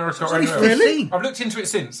out in America. Or anywhere else. Really? I've looked into it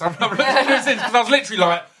since. I've looked into it since because I was literally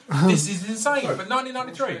like, this is insane. But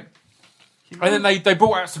 1993. And then they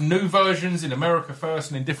brought out some new versions in America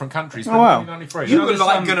first and in different countries. Oh, wow. 1993. You were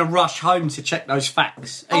like going to rush home to check those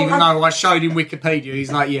facts, even though I showed him Wikipedia.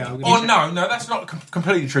 He's like, yeah. Oh no, that's not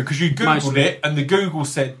completely true because you googled Mostly. it and the Google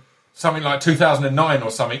said something like 2009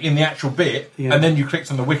 or something in the actual bit, and then you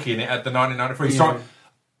clicked on the wiki and it had the 1993. So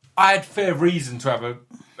I had fair reason to have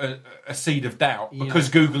a seed of doubt because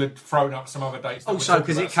Google had thrown up some other dates. Also,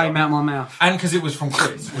 because it came out my mouth. And because it was from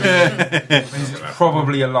Chris. Which means it's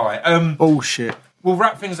probably a lie. Bullshit. We'll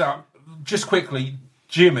wrap things up just quickly.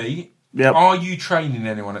 Jimmy, are you training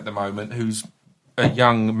anyone at the moment who's a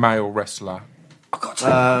young male wrestler?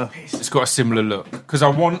 It's got a similar look. Because I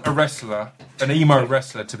want a wrestler, an emo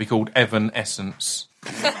wrestler, to be called Evan Essence.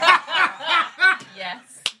 Yes.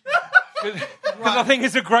 Because I think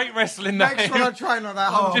it's a great wrestling name. Next one I train on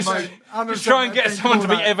that. Just try and get someone to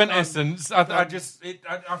be Evan Essence. I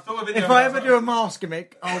thought of it. If I ever do a mask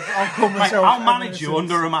gimmick, I'll call myself. I'll manage you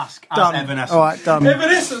under a mask. Done. As Evan Essence. All right, done. Evan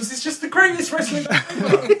Essence is just the greatest wrestling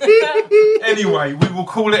name. Anyway, we will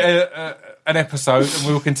call it an episode, and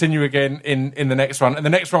we will continue again in the next one. And the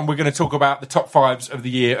next one, we're going to talk about the top fives of the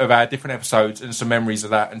year of our different episodes and some memories of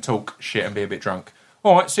that, and talk shit and be a bit drunk.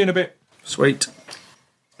 All right, see you in a bit. Sweet.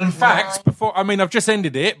 In fact, I've just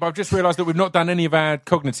ended it, but I've just realised that we've not done any of our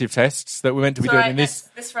cognitive tests that we're meant to be doing in this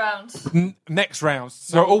round. Next round.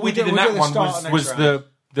 So all we did in that one was the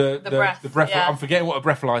breath. Yeah. I'm forgetting what a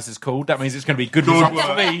breathalyzer's called. That means it's going to be good results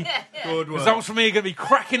for me. Good work. Results for me are going to be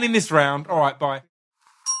cracking in this round. All right, bye.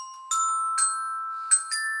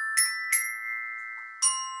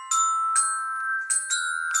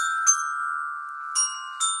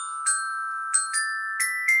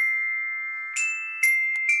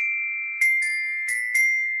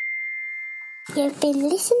 You've been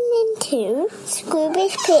listening to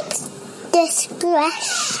Scroobius Picks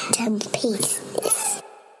Discretion Pieces.